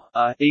underscore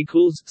R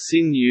equals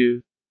sin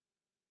U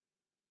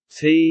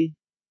T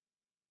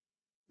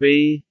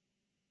B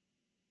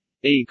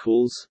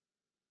equals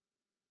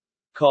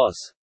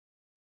cos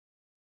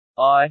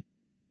I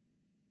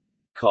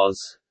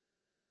cos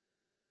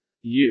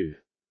U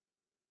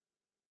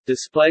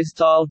display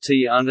style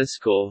T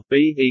underscore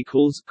B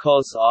equals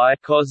cos I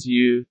cos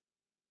U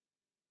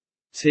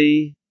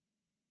T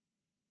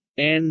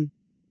N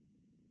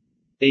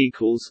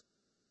equals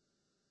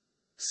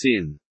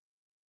sin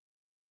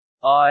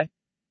I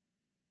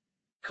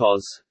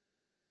cos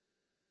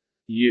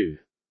U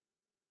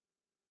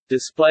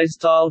display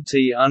style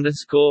T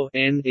underscore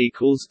N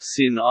equals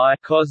sin I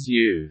cos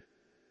U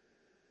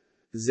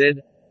Z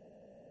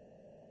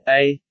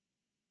A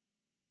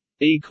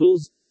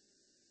equals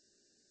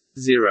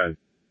 0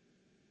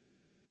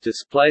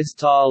 display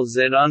style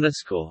Z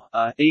underscore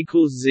A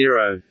equals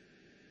 0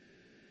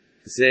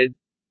 Z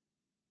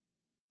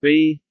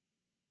B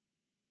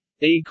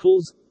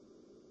equals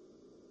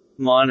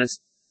minus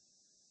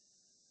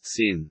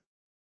sin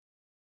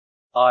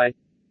I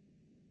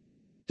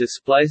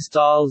display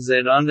style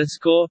z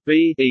underscore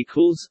b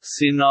equals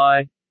sin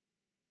I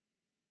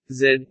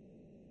z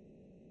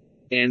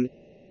n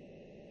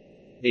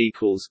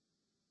equals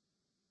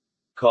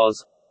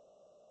cos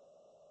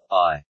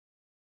I.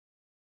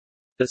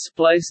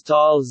 Display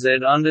style z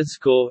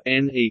underscore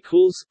n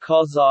equals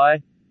cos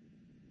I,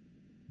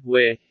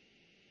 where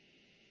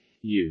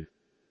u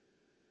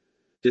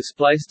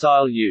display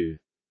style u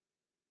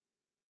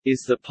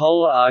is the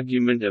polar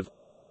argument of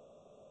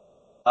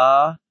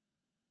r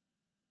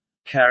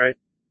caret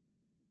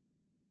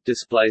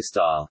display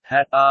style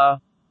hat r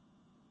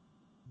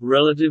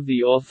relative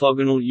the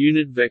orthogonal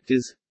unit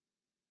vectors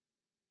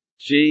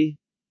g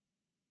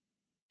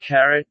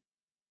caret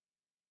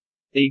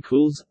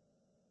equals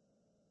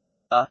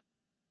a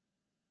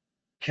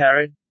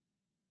caret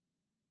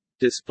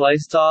display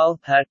style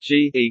hat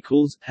g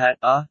equals hat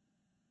a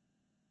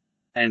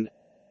and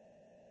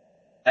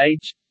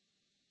h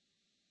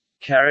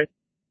caret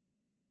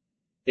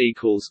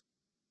equals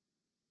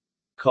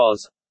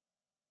cos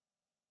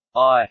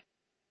I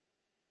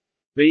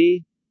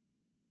b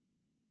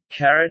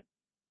caret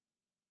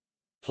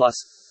plus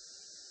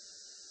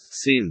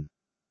sin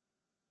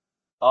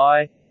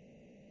I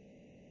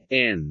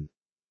n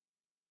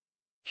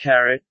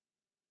caret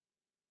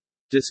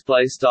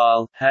display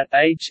style hat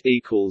h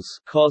equals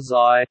cos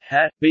I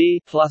hat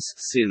b plus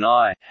sin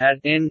I hat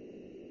n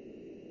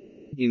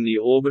in the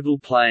orbital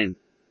plane.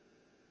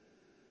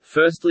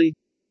 Firstly,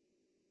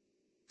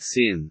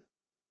 sin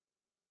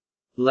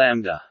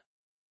lambda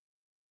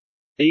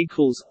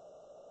equals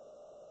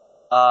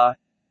r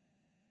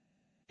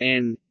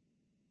n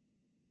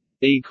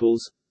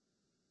equals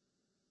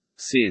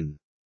sin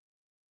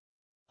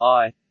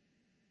I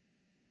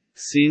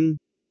sin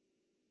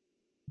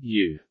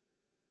u.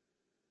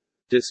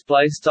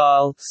 Display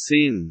style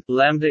sin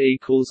lambda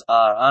equals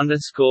r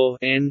underscore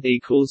n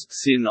equals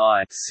sin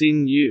I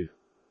sin u,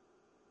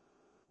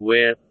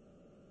 where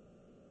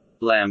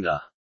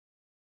lambda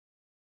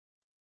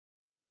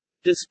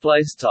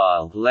display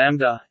style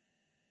lambda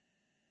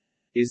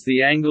is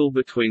the angle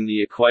between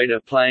the equator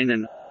plane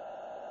and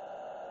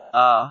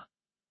r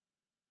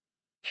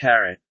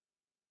caret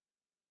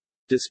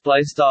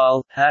display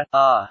style hat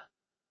r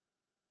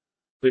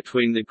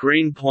between the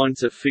green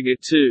points of Figure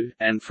 2,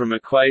 and from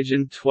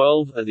equation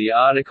 12 of the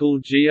article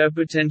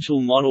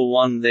geopotential model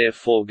 1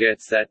 therefore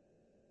gets that.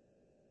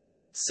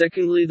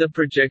 Secondly, the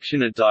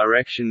projection of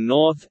direction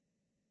north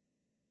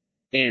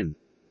n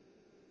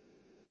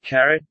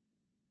caret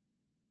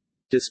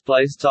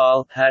display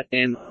style hat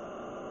n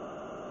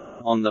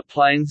on the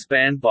plane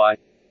spanned by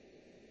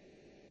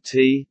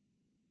t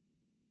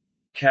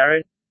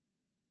caret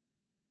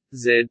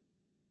z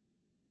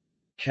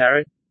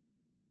caret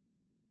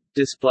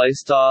display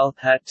style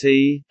hat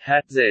t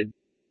hat z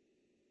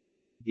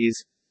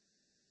is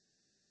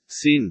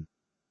sin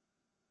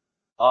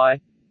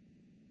I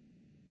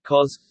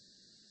cos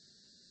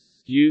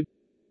u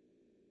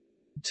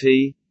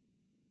t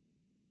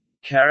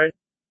caret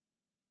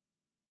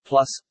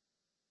plus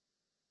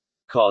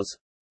cos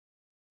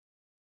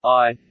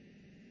I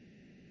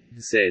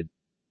z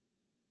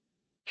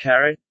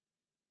caret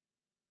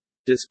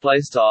display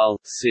style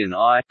sin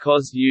I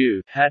cos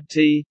u hat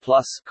t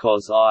plus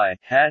cos I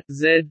hat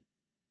z,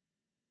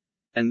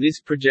 and this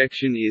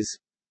projection is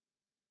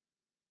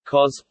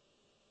cos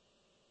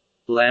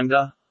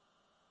lambda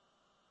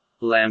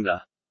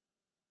lambda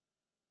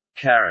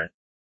caret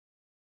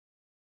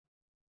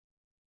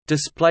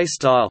display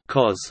style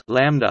cos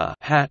lambda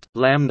hat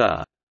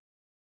lambda,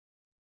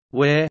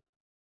 where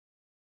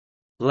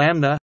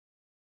lambda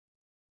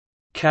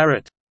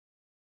caret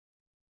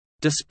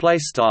display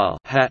style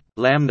hat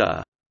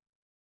lambda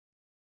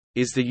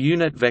is the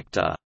unit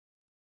vector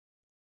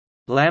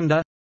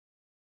lambda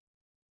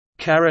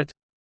caret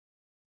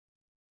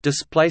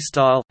display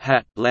style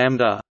hat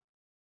lambda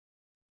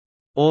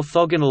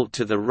orthogonal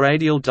to the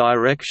radial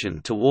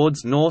direction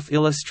towards north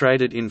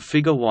illustrated in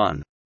Figure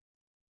 1.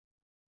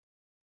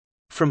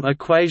 From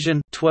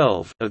equation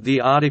 12 of the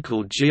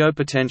article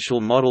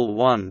geopotential model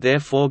 1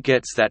 therefore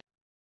gets that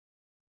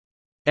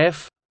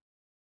f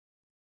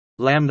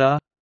lambda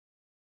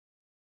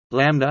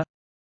lambda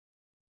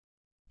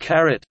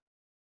caret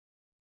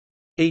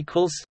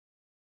equals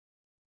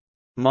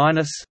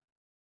minus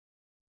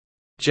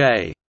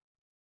j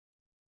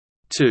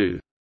 2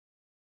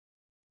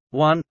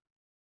 1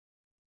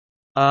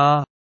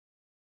 r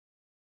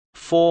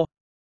 4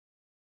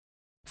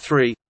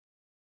 3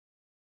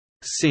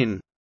 sin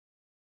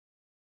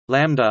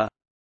lambda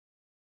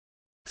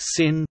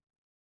sin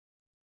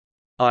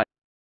I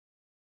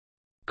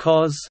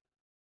cos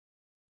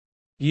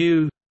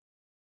u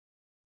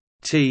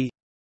t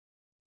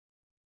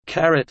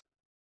caret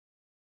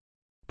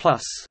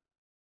plus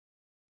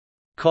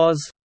cos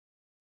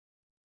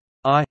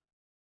I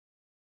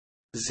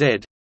z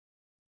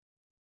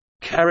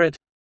caret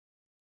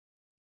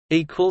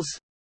equals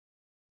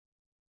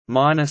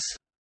minus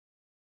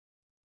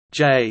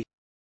j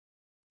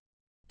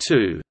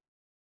 2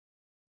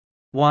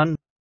 1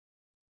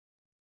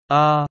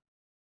 r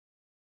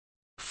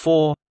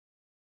 4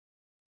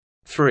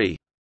 3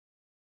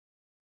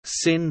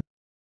 sin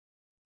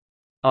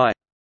I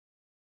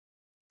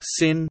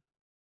sin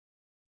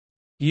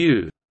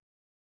u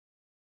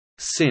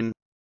sin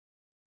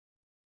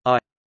I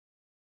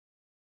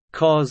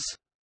cos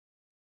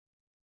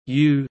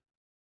u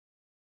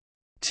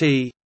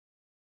t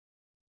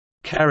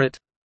caret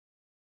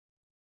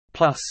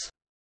plus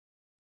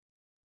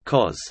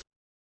cos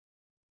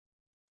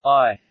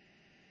I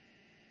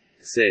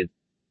z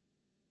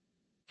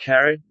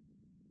caret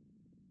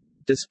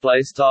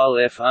display style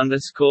f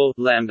underscore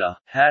lambda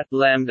hat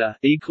lambda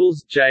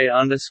equals j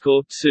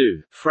underscore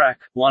 2 frac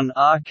 1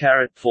 r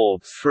caret 4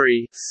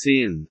 3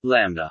 sin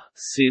lambda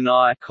sin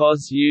I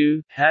cos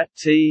u hat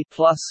t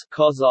plus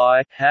cos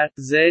I hat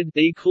z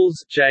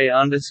equals j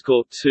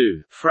underscore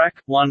 2 frac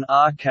 1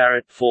 r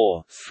caret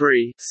 4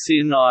 3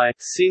 sin I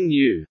sin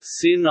u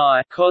sin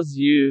I cos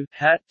u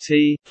hat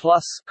t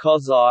plus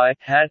cos I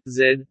hat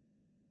z,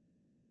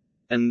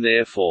 and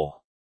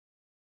therefore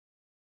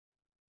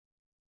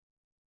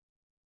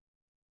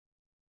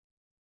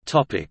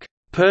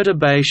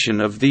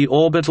perturbation of the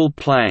orbital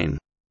plane.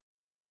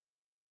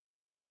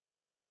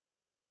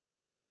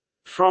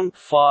 From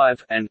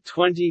 5 and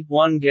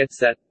 21 gets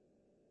that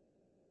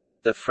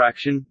the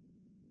fraction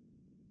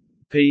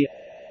p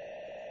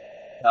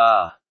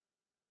r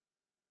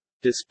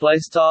display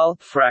style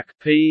frac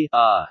p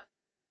r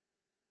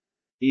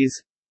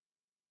is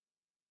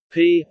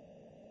p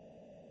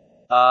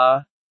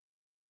r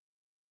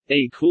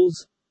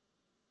equals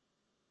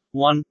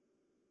 1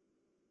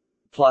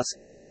 plus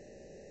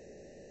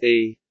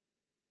e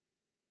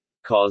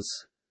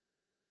cos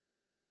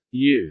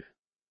u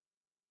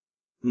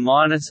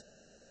minus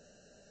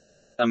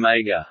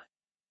omega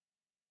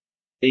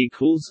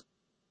equals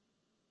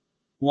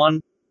 1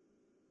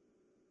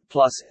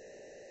 plus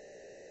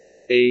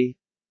e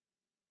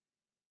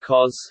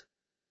cos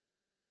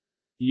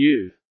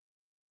u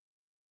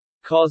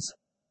cos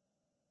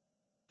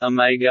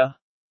omega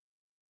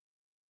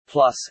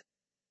plus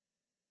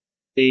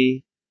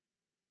e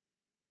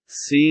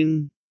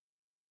sin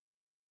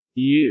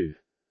u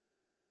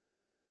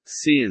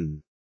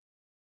sin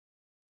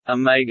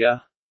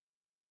omega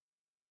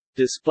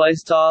display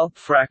style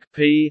frac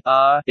p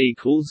r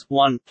equals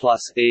 1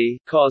 plus e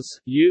cos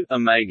u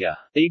omega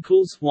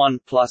equals 1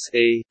 plus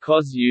e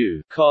cos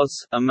u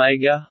cos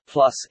omega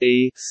plus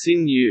e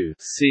sin u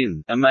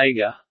sin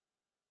omega,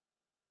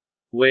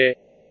 where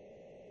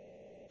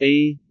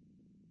e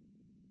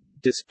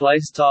display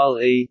style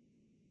e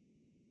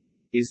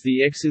is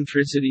the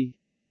eccentricity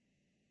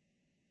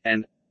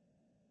and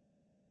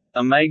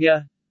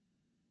omega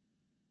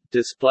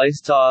display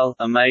style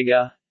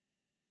omega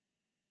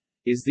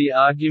is the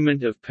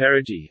argument of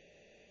perigee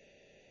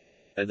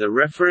at the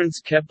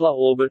reference Kepler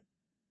orbit,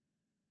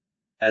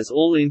 as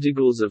all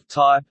integrals of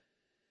type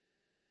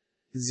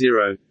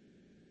 0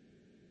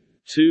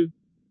 2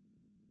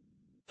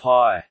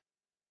 pi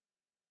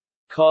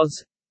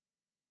cos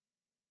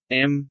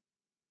m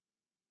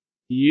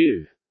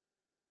u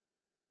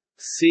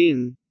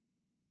sin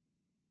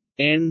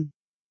n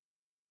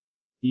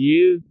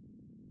u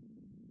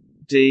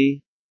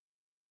d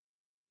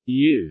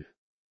u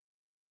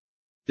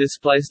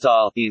display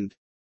style int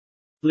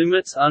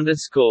limits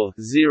underscore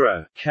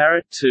 0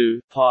 caret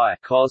 2 pi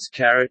cos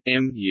caret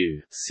m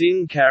u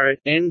sin caret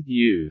n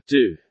u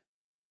do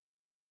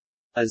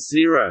a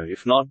 0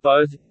 if not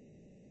both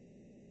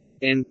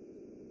n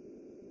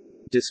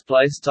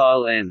display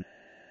style n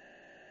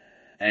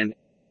and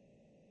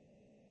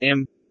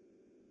m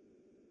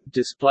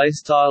display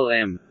style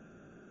m.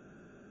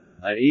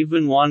 A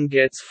even one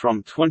gets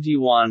from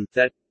 21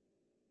 that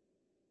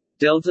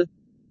delta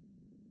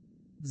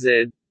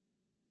z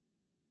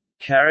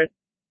caret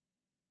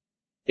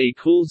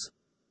equals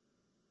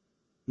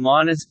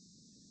minus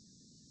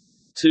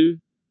 2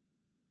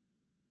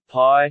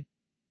 pi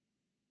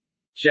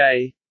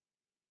j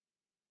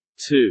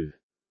 2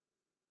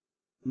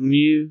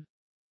 mu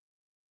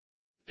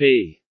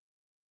p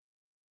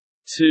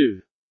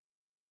 2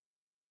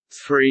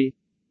 3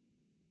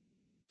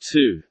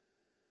 2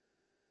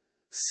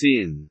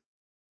 sin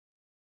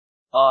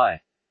I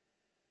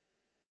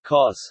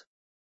cos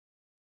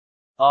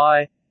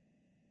I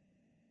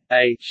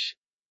h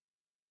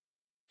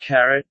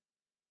caret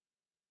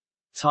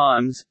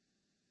times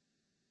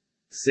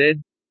z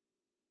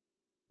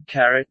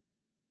caret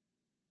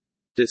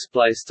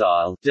display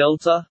style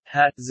delta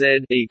hat z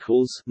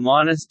equals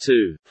minus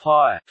 2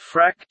 pi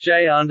frac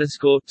j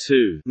underscore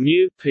 2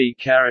 mu p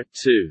caret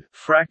 2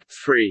 frac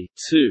 3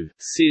 2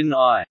 sin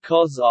I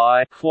cos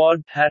I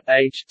quad hat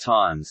h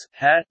times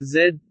hat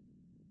z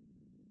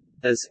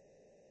as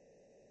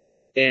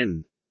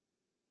n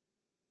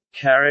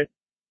caret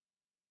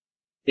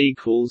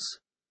equals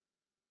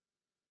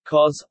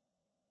cos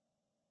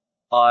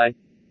I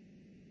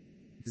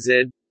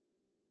z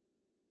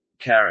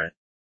caret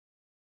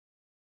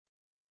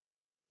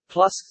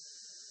plus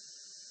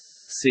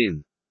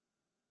sin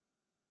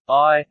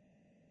I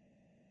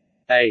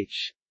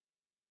h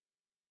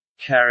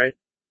caret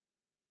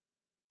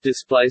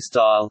display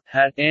style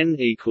hat n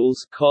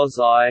equals cos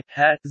I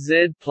hat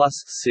z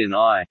plus sin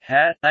I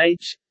hat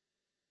h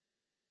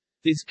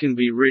This can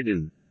be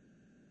written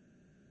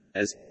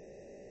as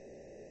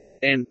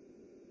n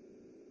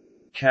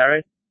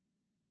caret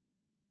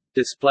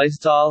display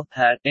style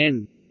hat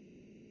n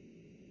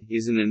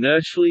is an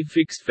inertially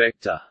fixed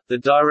vector. The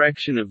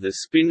direction of the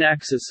spin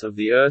axis of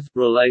the Earth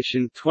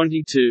relation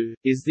 22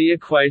 is the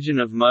equation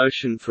of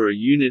motion for a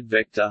unit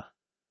vector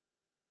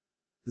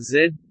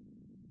z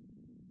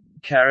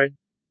caret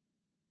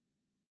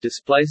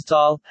display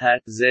style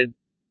hat z,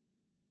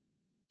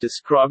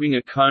 describing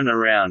a cone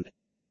around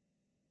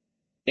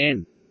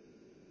n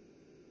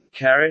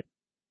caret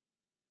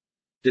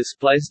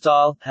display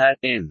style hat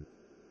n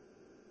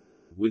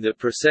with a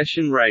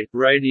precession rate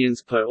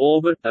radians per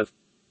orbit of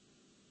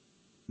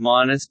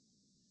minus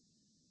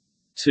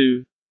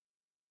 2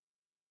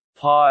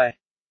 pi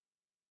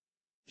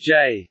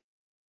j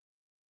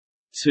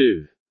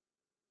 2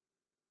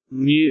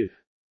 mu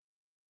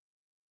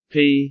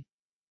p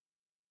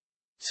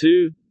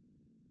 2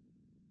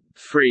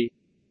 free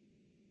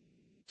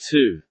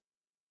 2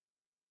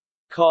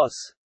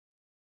 cos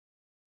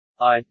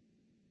I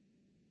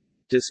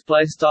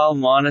display style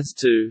minus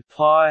 2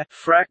 pi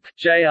frac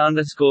j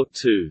underscore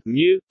 2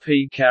 mu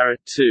p caret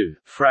 2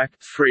 frac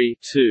 3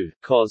 2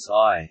 cos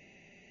I.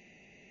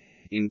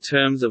 In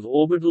terms of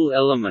orbital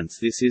elements,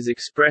 this is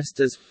expressed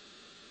as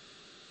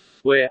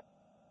where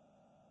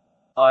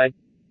I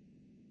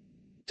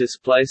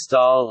display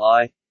style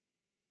I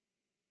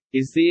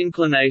is the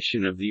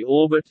inclination of the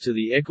orbit to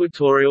the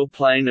equatorial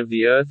plane of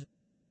the Earth.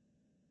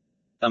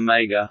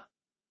 Omega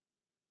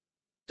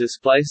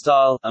display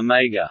style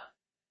omega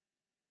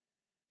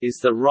is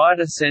the right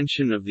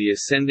ascension of the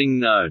ascending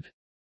node.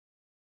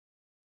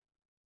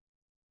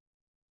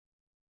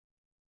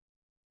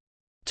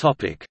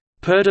 Topic: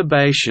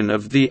 Perturbation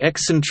of the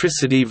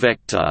eccentricity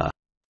vector.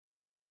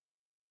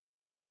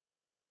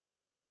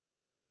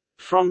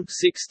 From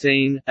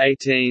 16,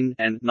 18,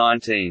 and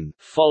 19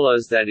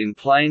 follows that in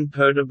plane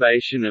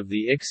perturbation of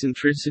the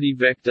eccentricity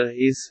vector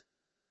is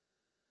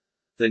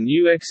the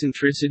new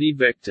eccentricity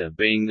vector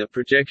being the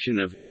projection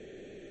of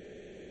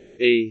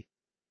E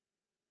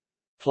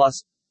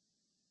plus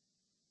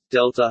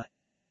delta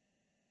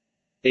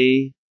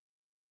E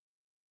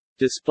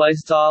display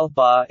style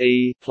bar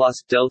E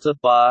plus delta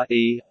bar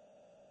E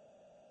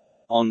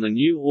on the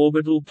new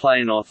orbital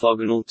plane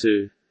orthogonal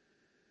to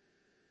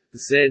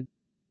Z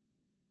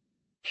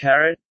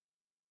caret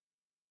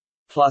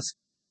plus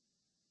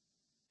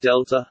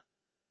delta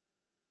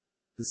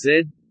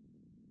Z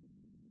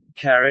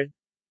caret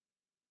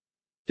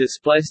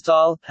display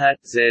style hat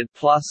Z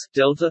plus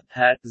delta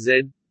hat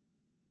Z,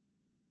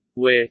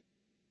 where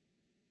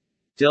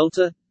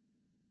delta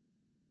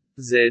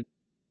Z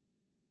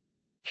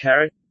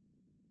caret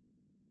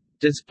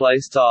display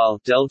style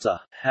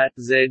delta hat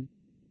Z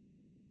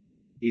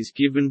is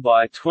given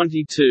by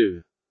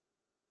 22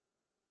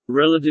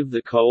 relative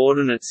the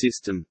coordinate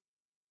system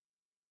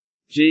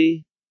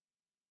G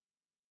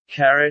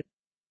caret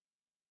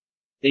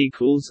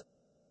equals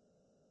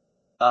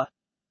a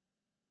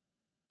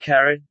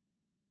caret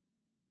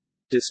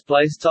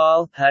display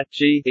style hat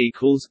G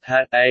equals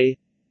hat a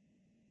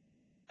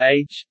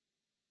H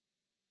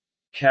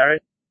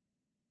caret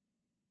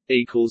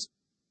equals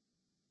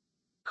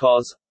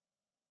cos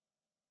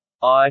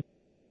I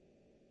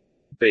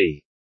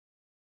B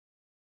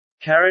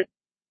caret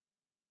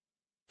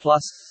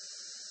plus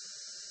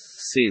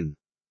sin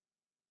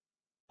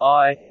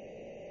I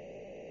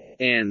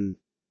N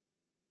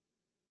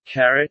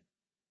caret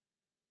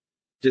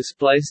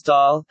display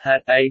style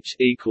hat H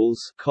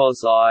equals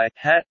cos I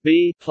hat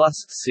B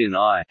plus sin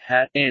I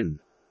hat N.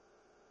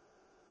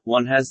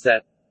 One has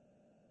that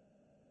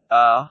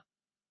R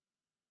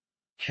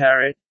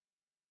caret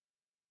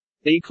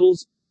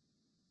equals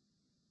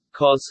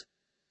cos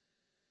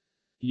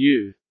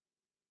U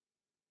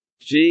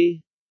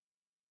G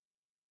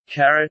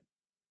caret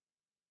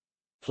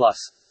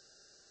plus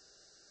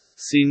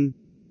sin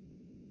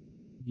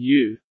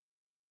U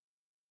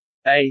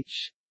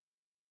H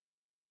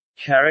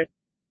caret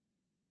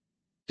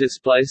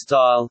display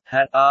style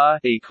hat R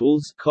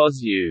equals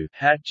cos U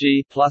hat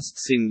G plus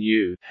sin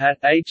U hat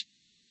H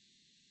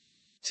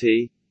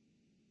T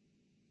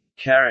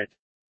caret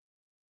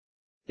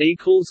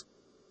equals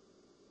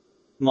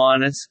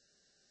minus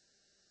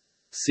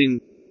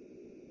sin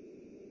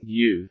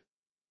U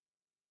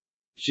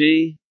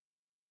G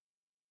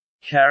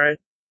caret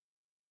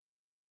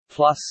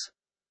plus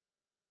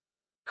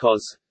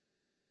cos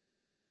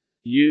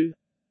U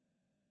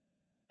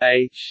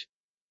H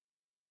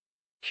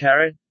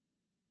caret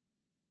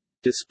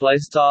display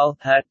style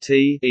hat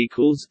T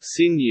equals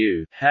sin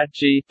U hat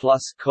G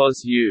plus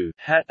cos U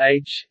hat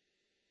H.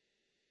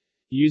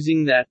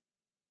 Using that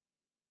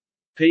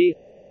P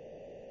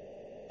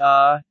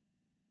R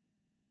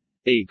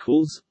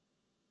equals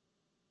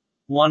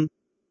 1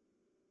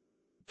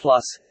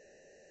 plus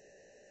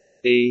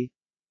E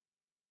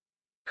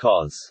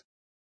cos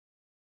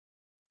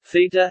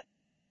theta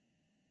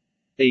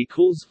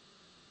equals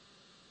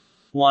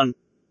 1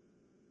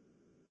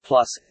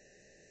 plus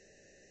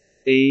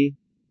E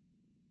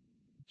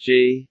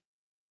G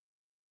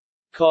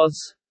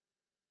cos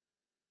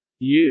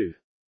U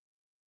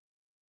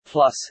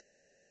plus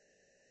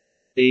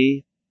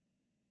E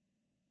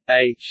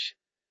H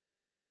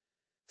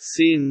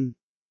sin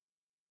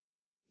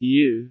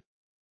U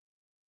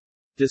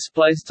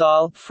display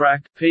style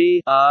frac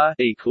p r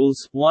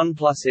equals 1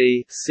 plus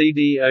e c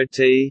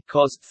dot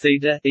cos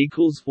theta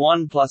equals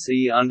 1 plus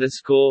e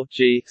underscore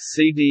g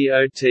c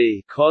dot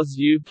cos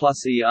u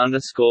plus e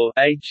underscore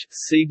h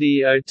c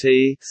dot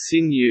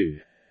sin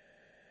u,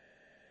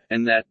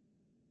 and that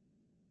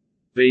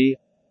v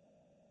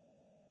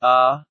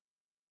r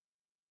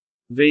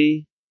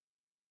v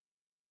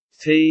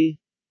t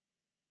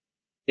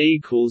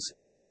equals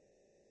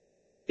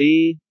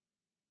e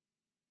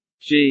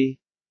g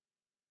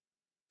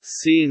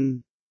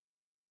sin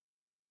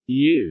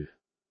u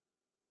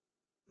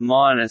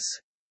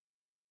minus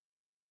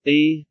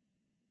e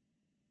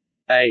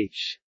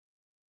h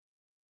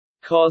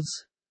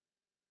cos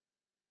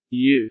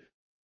u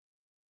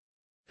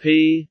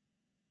p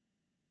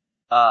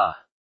r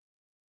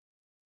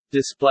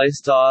display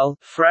style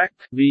frac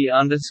v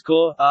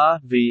underscore r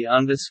v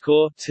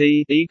underscore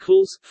t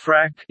equals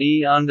frac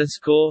e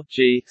underscore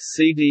g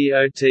c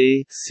dot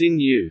sin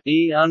u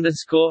e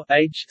underscore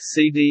h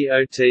c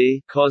dot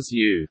cos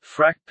u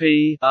frac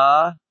p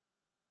r,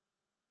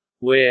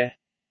 where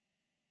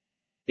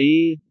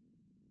e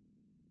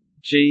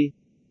g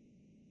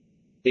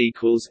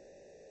equals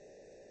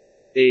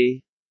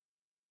e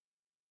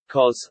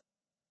cos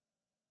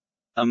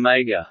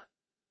omega.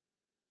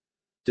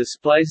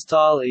 Display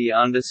style e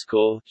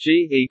underscore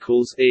g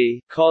equals e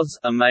cos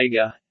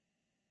omega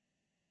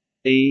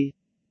e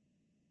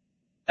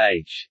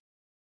h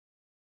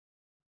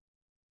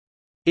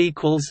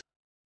equals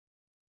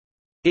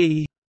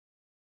e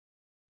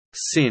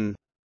sin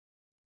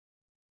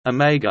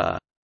omega.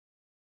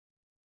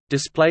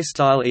 Display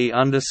style e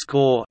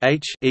underscore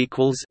h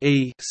equals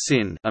e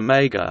sin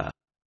omega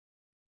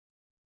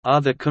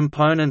are the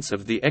components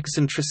of the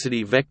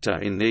eccentricity vector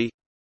in the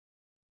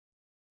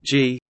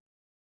g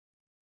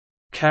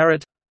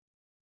caret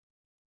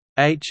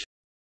h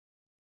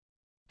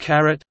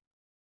caret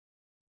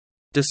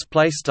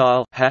display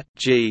style hat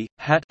g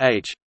hat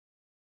h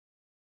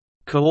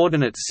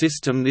coordinate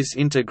system. This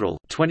integral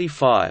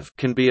 25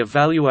 can be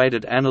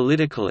evaluated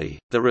analytically.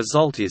 The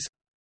result is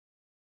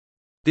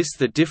this: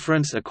 the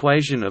difference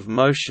equation of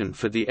motion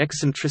for the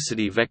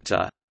eccentricity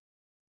vector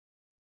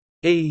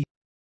e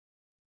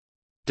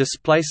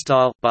display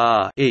style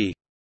bar e.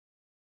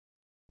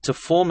 To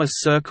form a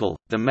circle,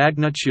 the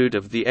magnitude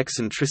of the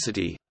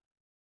eccentricity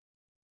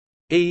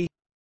e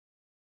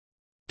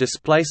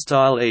display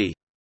style e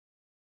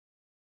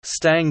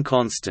staying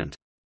constant.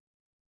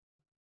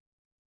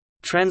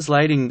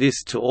 Translating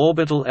this to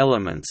orbital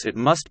elements, it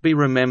must be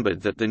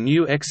remembered that the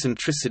new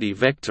eccentricity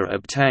vector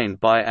obtained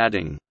by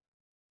adding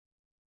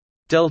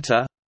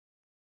delta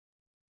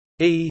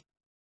e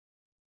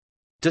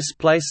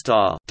display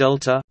style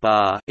delta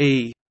bar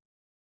e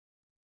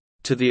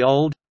to the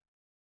old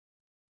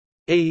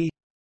e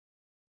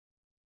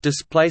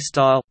display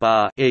style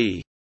bar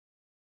e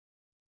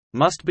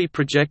must be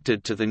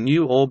projected to the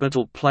new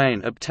orbital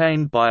plane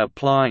obtained by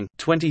applying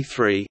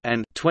 23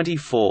 and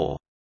 24.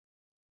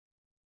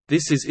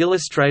 This is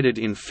illustrated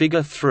in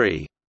figure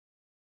 3.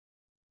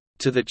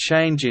 To the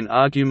change in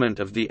argument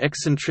of the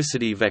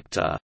eccentricity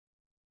vector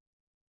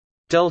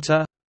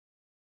delta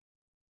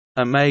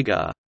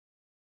omega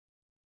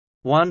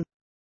 1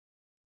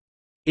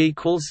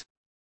 equals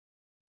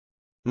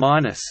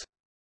minus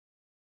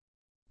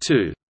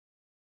 2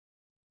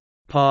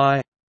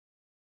 pi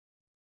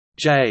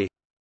j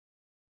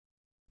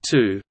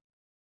 2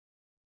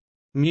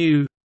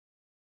 mu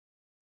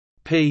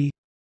p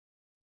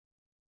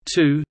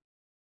 2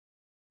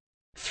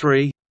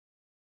 3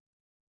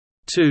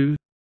 2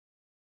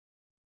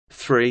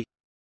 3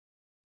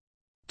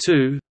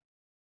 2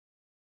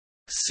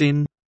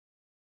 sin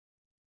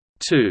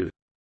 2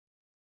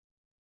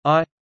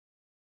 I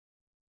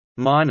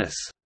minus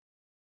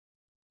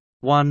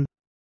 1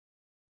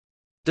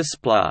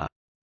 display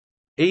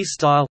E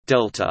style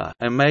delta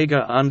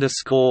omega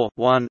underscore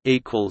 1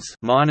 equals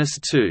minus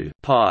 2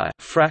 pi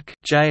frac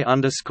j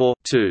underscore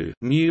 2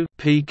 mu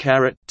p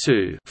caret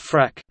 2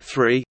 frac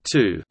 3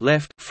 2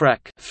 left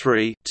frac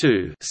 3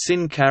 2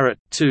 sin caret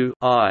 2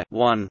 I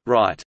 1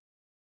 right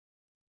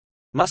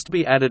must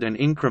be added an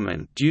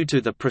increment due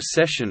to the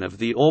precession of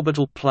the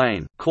orbital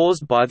plane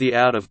caused by the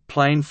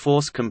out-of-plane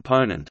force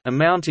component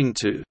amounting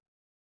to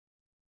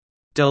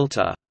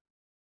delta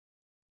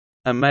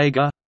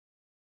omega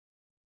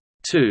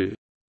 2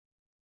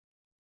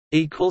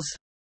 equals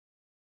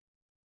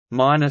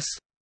minus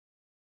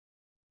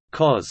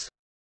cos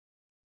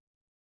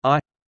I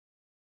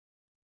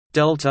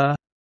delta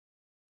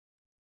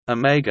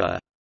omega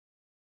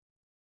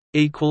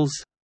equals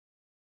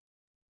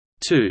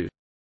 2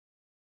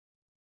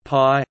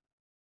 pi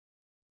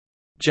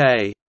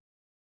j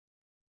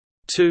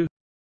 2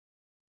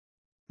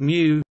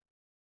 mu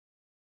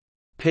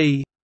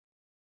p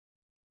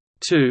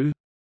 2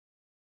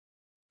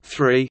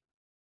 3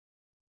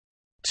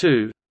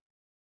 2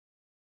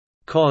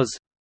 cos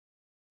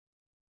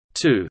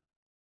 2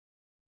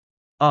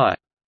 I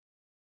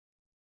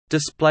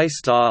display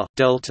style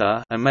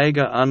delta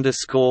omega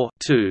underscore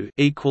 2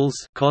 equals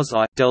cos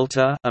I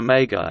delta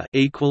omega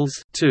equals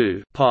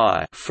 2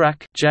 pi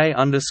frac j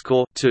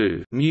underscore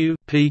 2 mu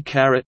p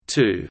caret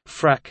 2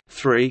 frac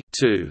 3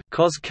 2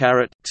 cos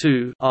caret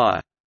 2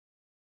 I.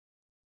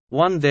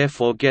 One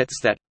therefore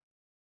gets that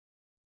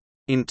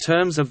in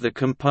terms of the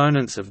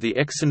components of the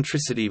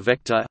eccentricity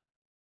vector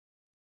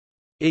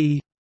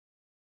E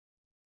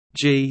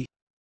G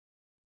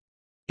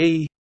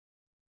E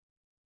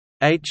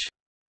H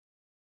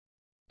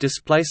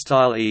display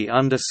style E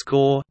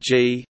underscore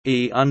G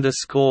E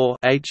underscore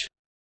H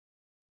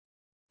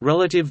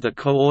relative the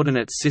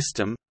coordinate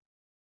system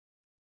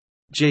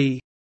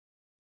G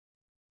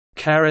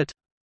caret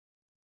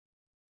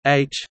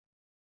H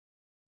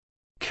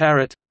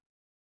caret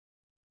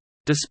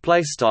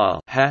display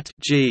style hat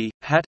G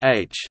hat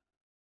H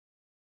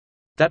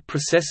that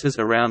precesses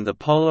around the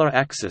polar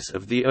axis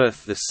of the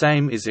Earth. The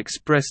same is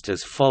expressed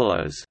as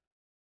follows,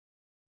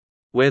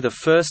 where the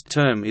first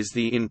term is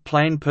the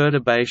in-plane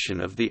perturbation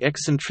of the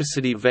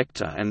eccentricity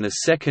vector and the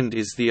second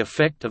is the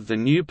effect of the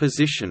new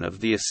position of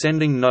the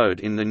ascending node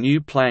in the new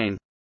plane.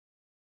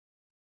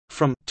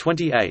 From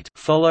 28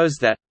 follows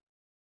that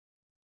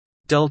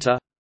delta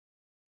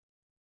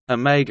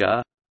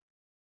omega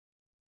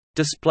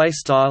display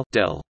style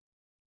del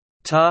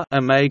ta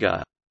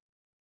omega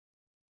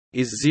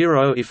is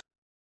 0 if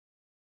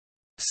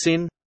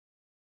sin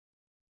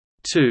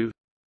 2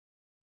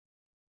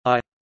 I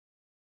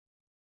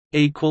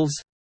equals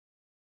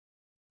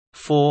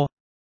 4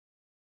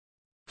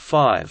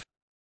 5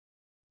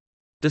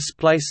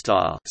 display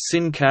style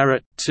sin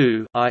caret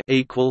 2 I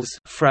equals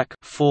frac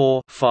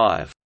 4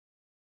 5.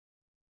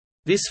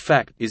 This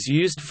fact is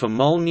used for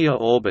mole-near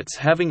orbits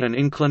having an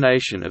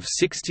inclination of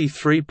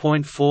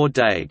 63.4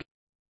 dag.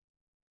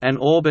 An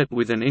orbit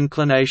with an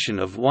inclination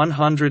of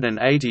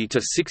 180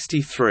 to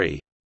 63.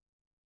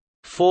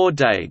 4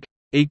 dag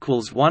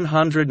equals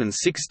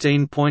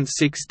 116.6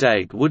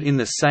 dag would in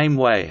the same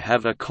way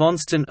have a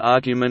constant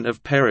argument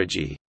of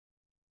perigee.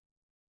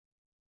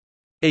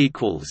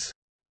 Equals.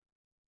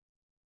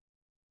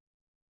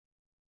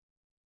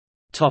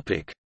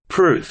 Topic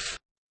proof.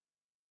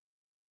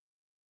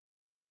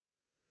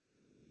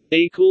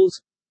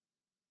 Equals.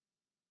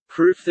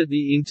 Proof that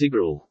the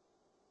integral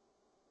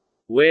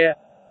where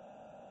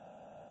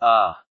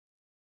r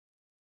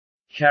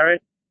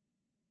caret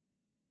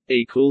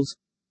equals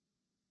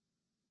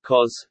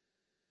cos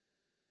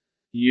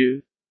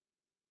u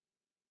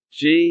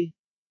g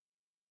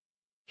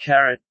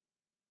caret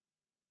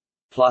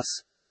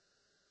plus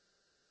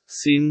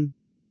sin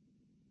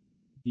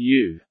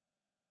u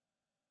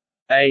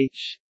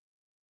h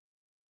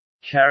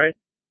caret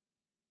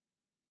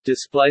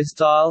display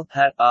style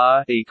hat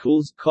r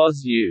equals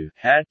cos u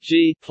hat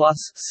g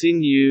plus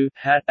sin u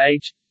hat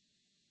h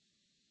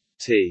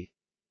t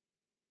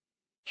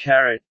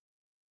caret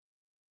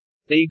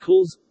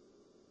equals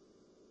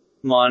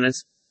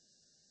minus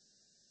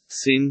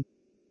sin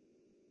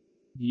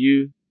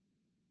u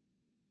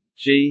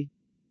g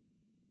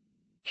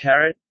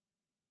caret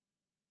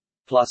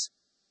plus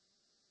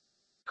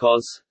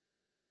cos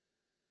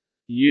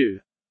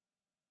u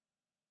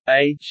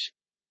h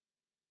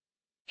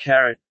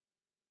caret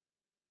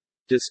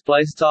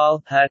display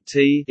style hat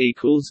t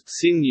equals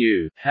sin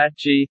u hat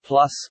g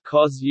plus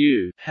cos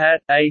u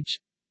hat h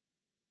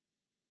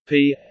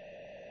p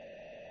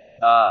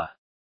r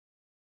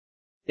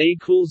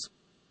equals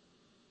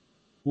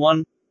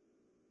 1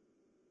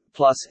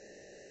 plus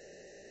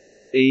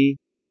e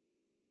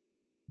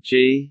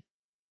g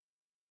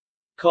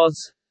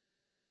cos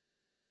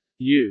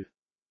u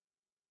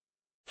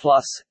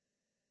plus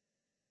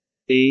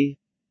e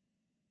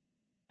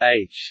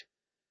h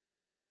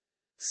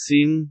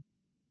sin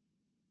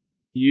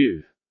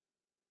u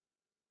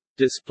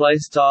display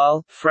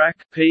style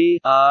frac p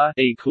r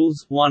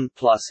equals 1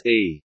 plus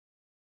e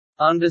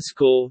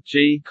underscore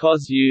g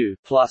cos u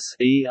plus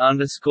e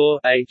underscore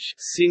h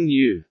sin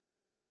u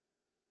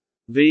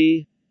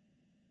v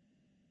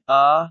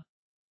r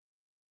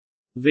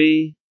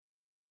v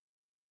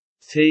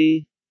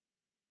t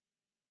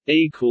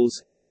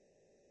equals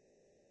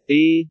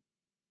e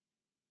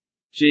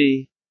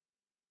g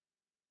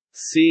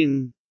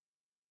sin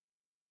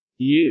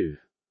u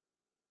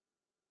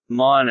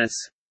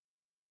minus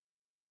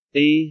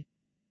e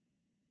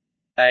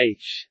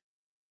h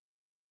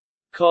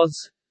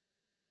cos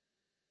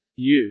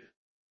u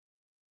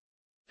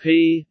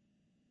p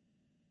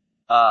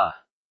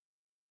r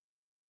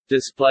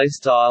display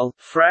style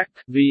frac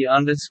v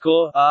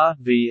underscore r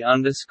v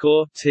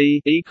underscore t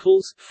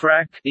equals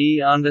frac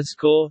e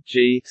underscore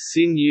g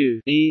sin u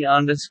e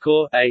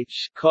underscore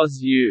h cos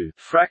u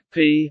frac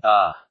p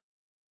r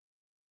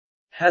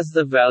has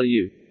the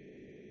value.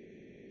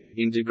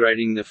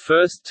 Integrating the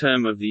first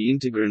term of the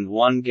integrand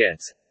one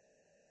gets,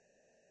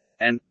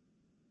 and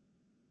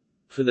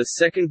for the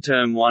second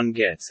term one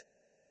gets,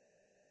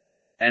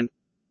 and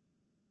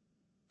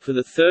for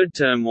the third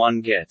term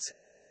one gets,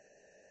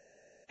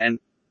 and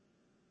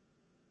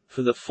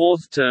for the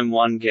fourth term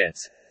one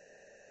gets,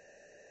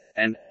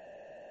 and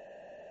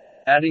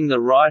Adding the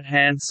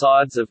right-hand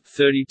sides of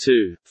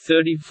 32,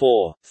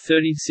 34,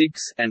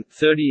 36, and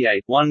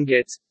 38, one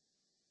gets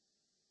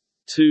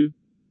 2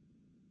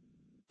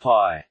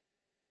 pi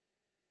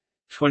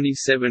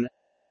 27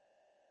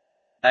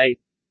 8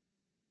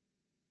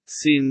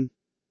 sin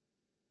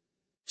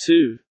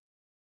 2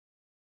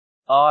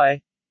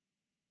 I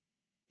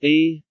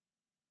e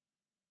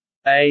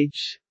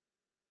h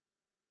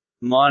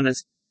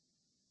minus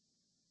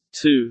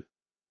 2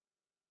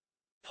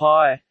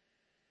 pi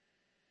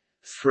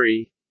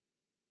 3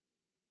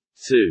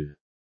 2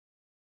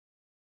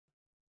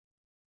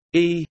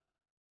 e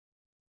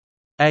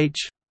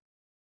h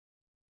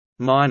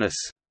minus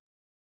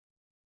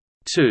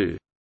 2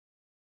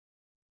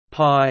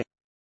 pi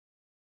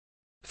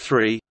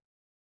 3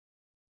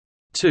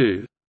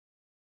 2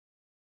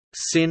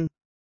 sin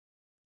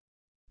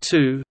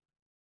 2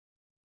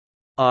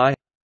 I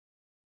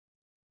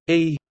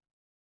e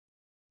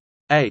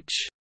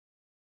h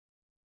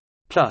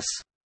plus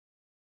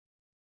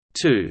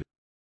 2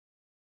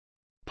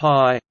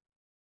 pi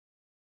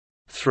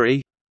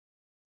 3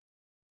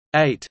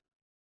 8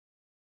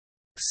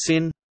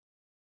 sin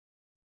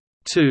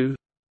 2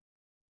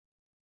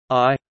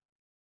 I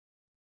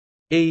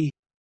e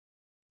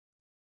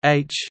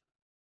h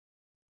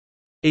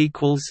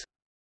equals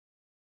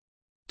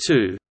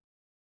 2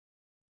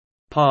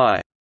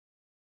 pi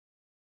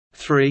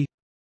 3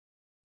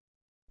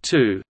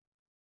 2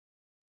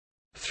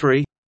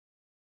 3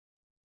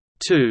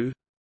 2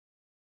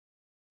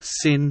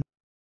 sin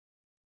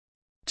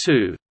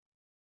 2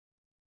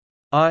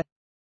 I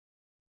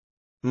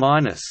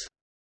minus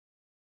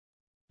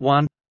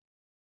 1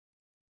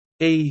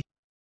 e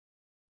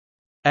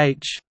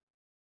h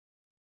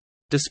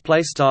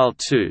display style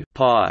 2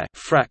 pi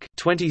frac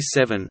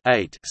 27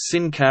 8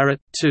 sin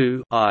caret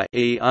 2 I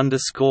e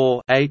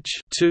underscore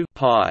h 2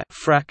 pi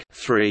frac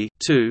 3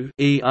 2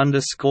 e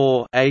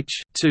underscore h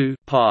 2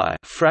 pi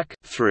frac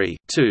 3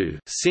 2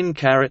 sin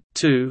caret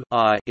 2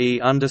 I e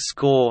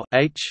underscore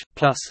h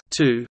plus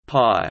 2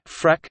 pi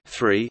frac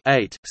 3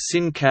 8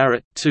 sin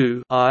caret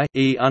 2 I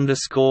e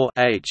underscore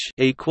h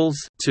equals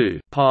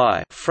 2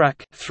 pi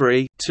frac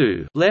 3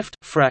 2 left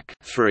frac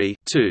 3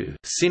 2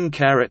 sin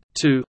caret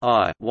 2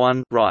 I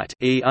 1 right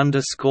e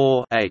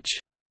underscore h.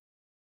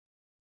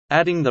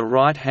 Adding the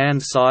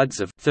right-hand sides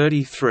of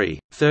 33,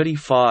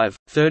 35,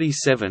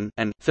 37,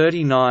 and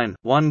 39,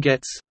 one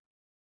gets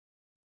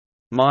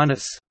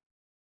minus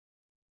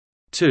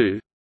 2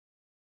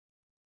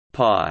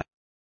 pi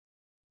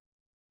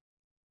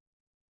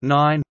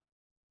 9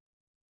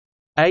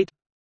 8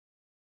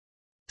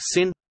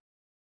 sin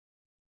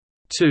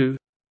 2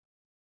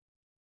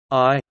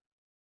 I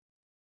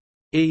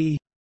e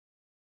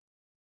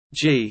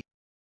g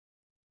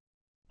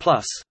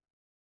plus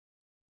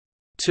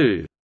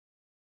 2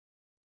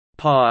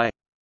 pi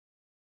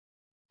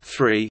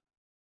 3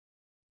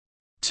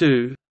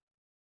 2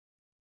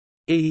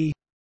 e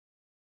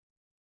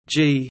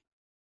g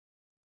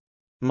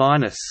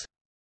minus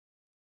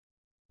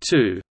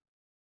 2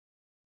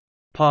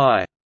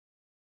 pi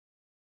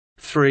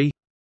 3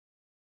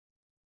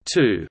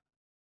 2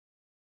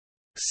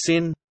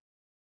 sin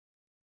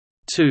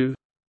 2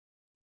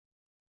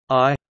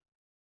 I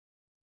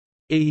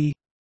e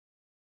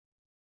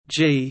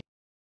g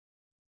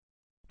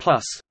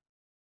plus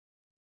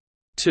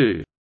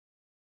 2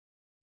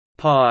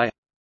 pi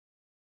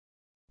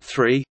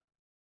 3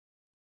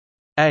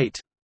 8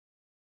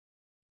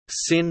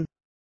 sin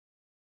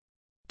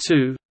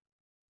 2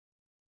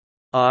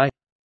 I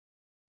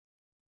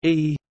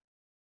e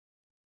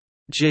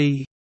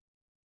g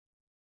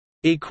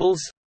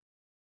equals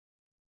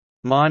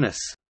minus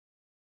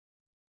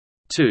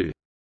 2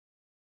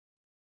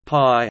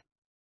 pi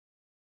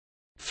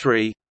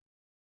 3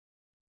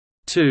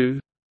 2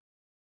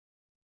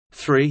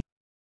 3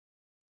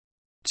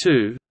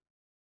 2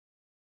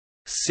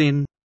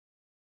 sin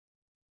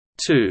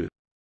 2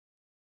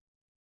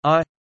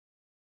 I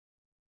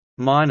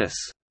minus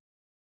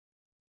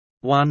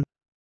 1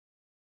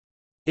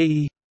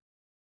 e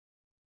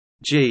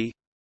g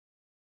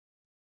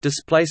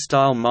display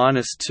style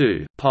minus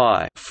 2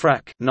 pi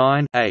frac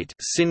 9 8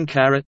 sin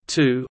caret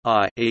 2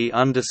 I e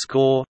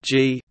underscore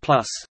g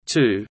plus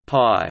 2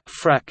 pi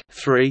frac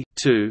 3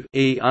 2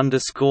 e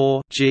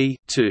underscore g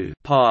 2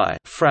 pi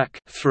frac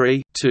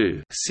 3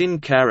 2 sin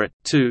caret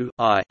 2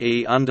 I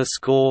e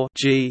underscore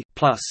g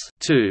plus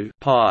 2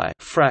 pi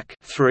frac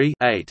 3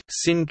 8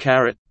 sin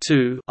caret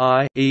 2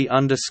 I e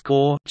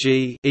underscore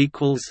g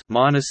equals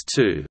minus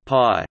 2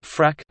 pi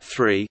frac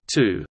 3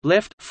 2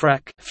 left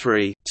frac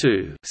 3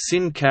 2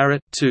 sin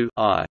caret 2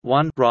 I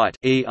 1 right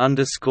e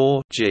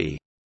underscore g.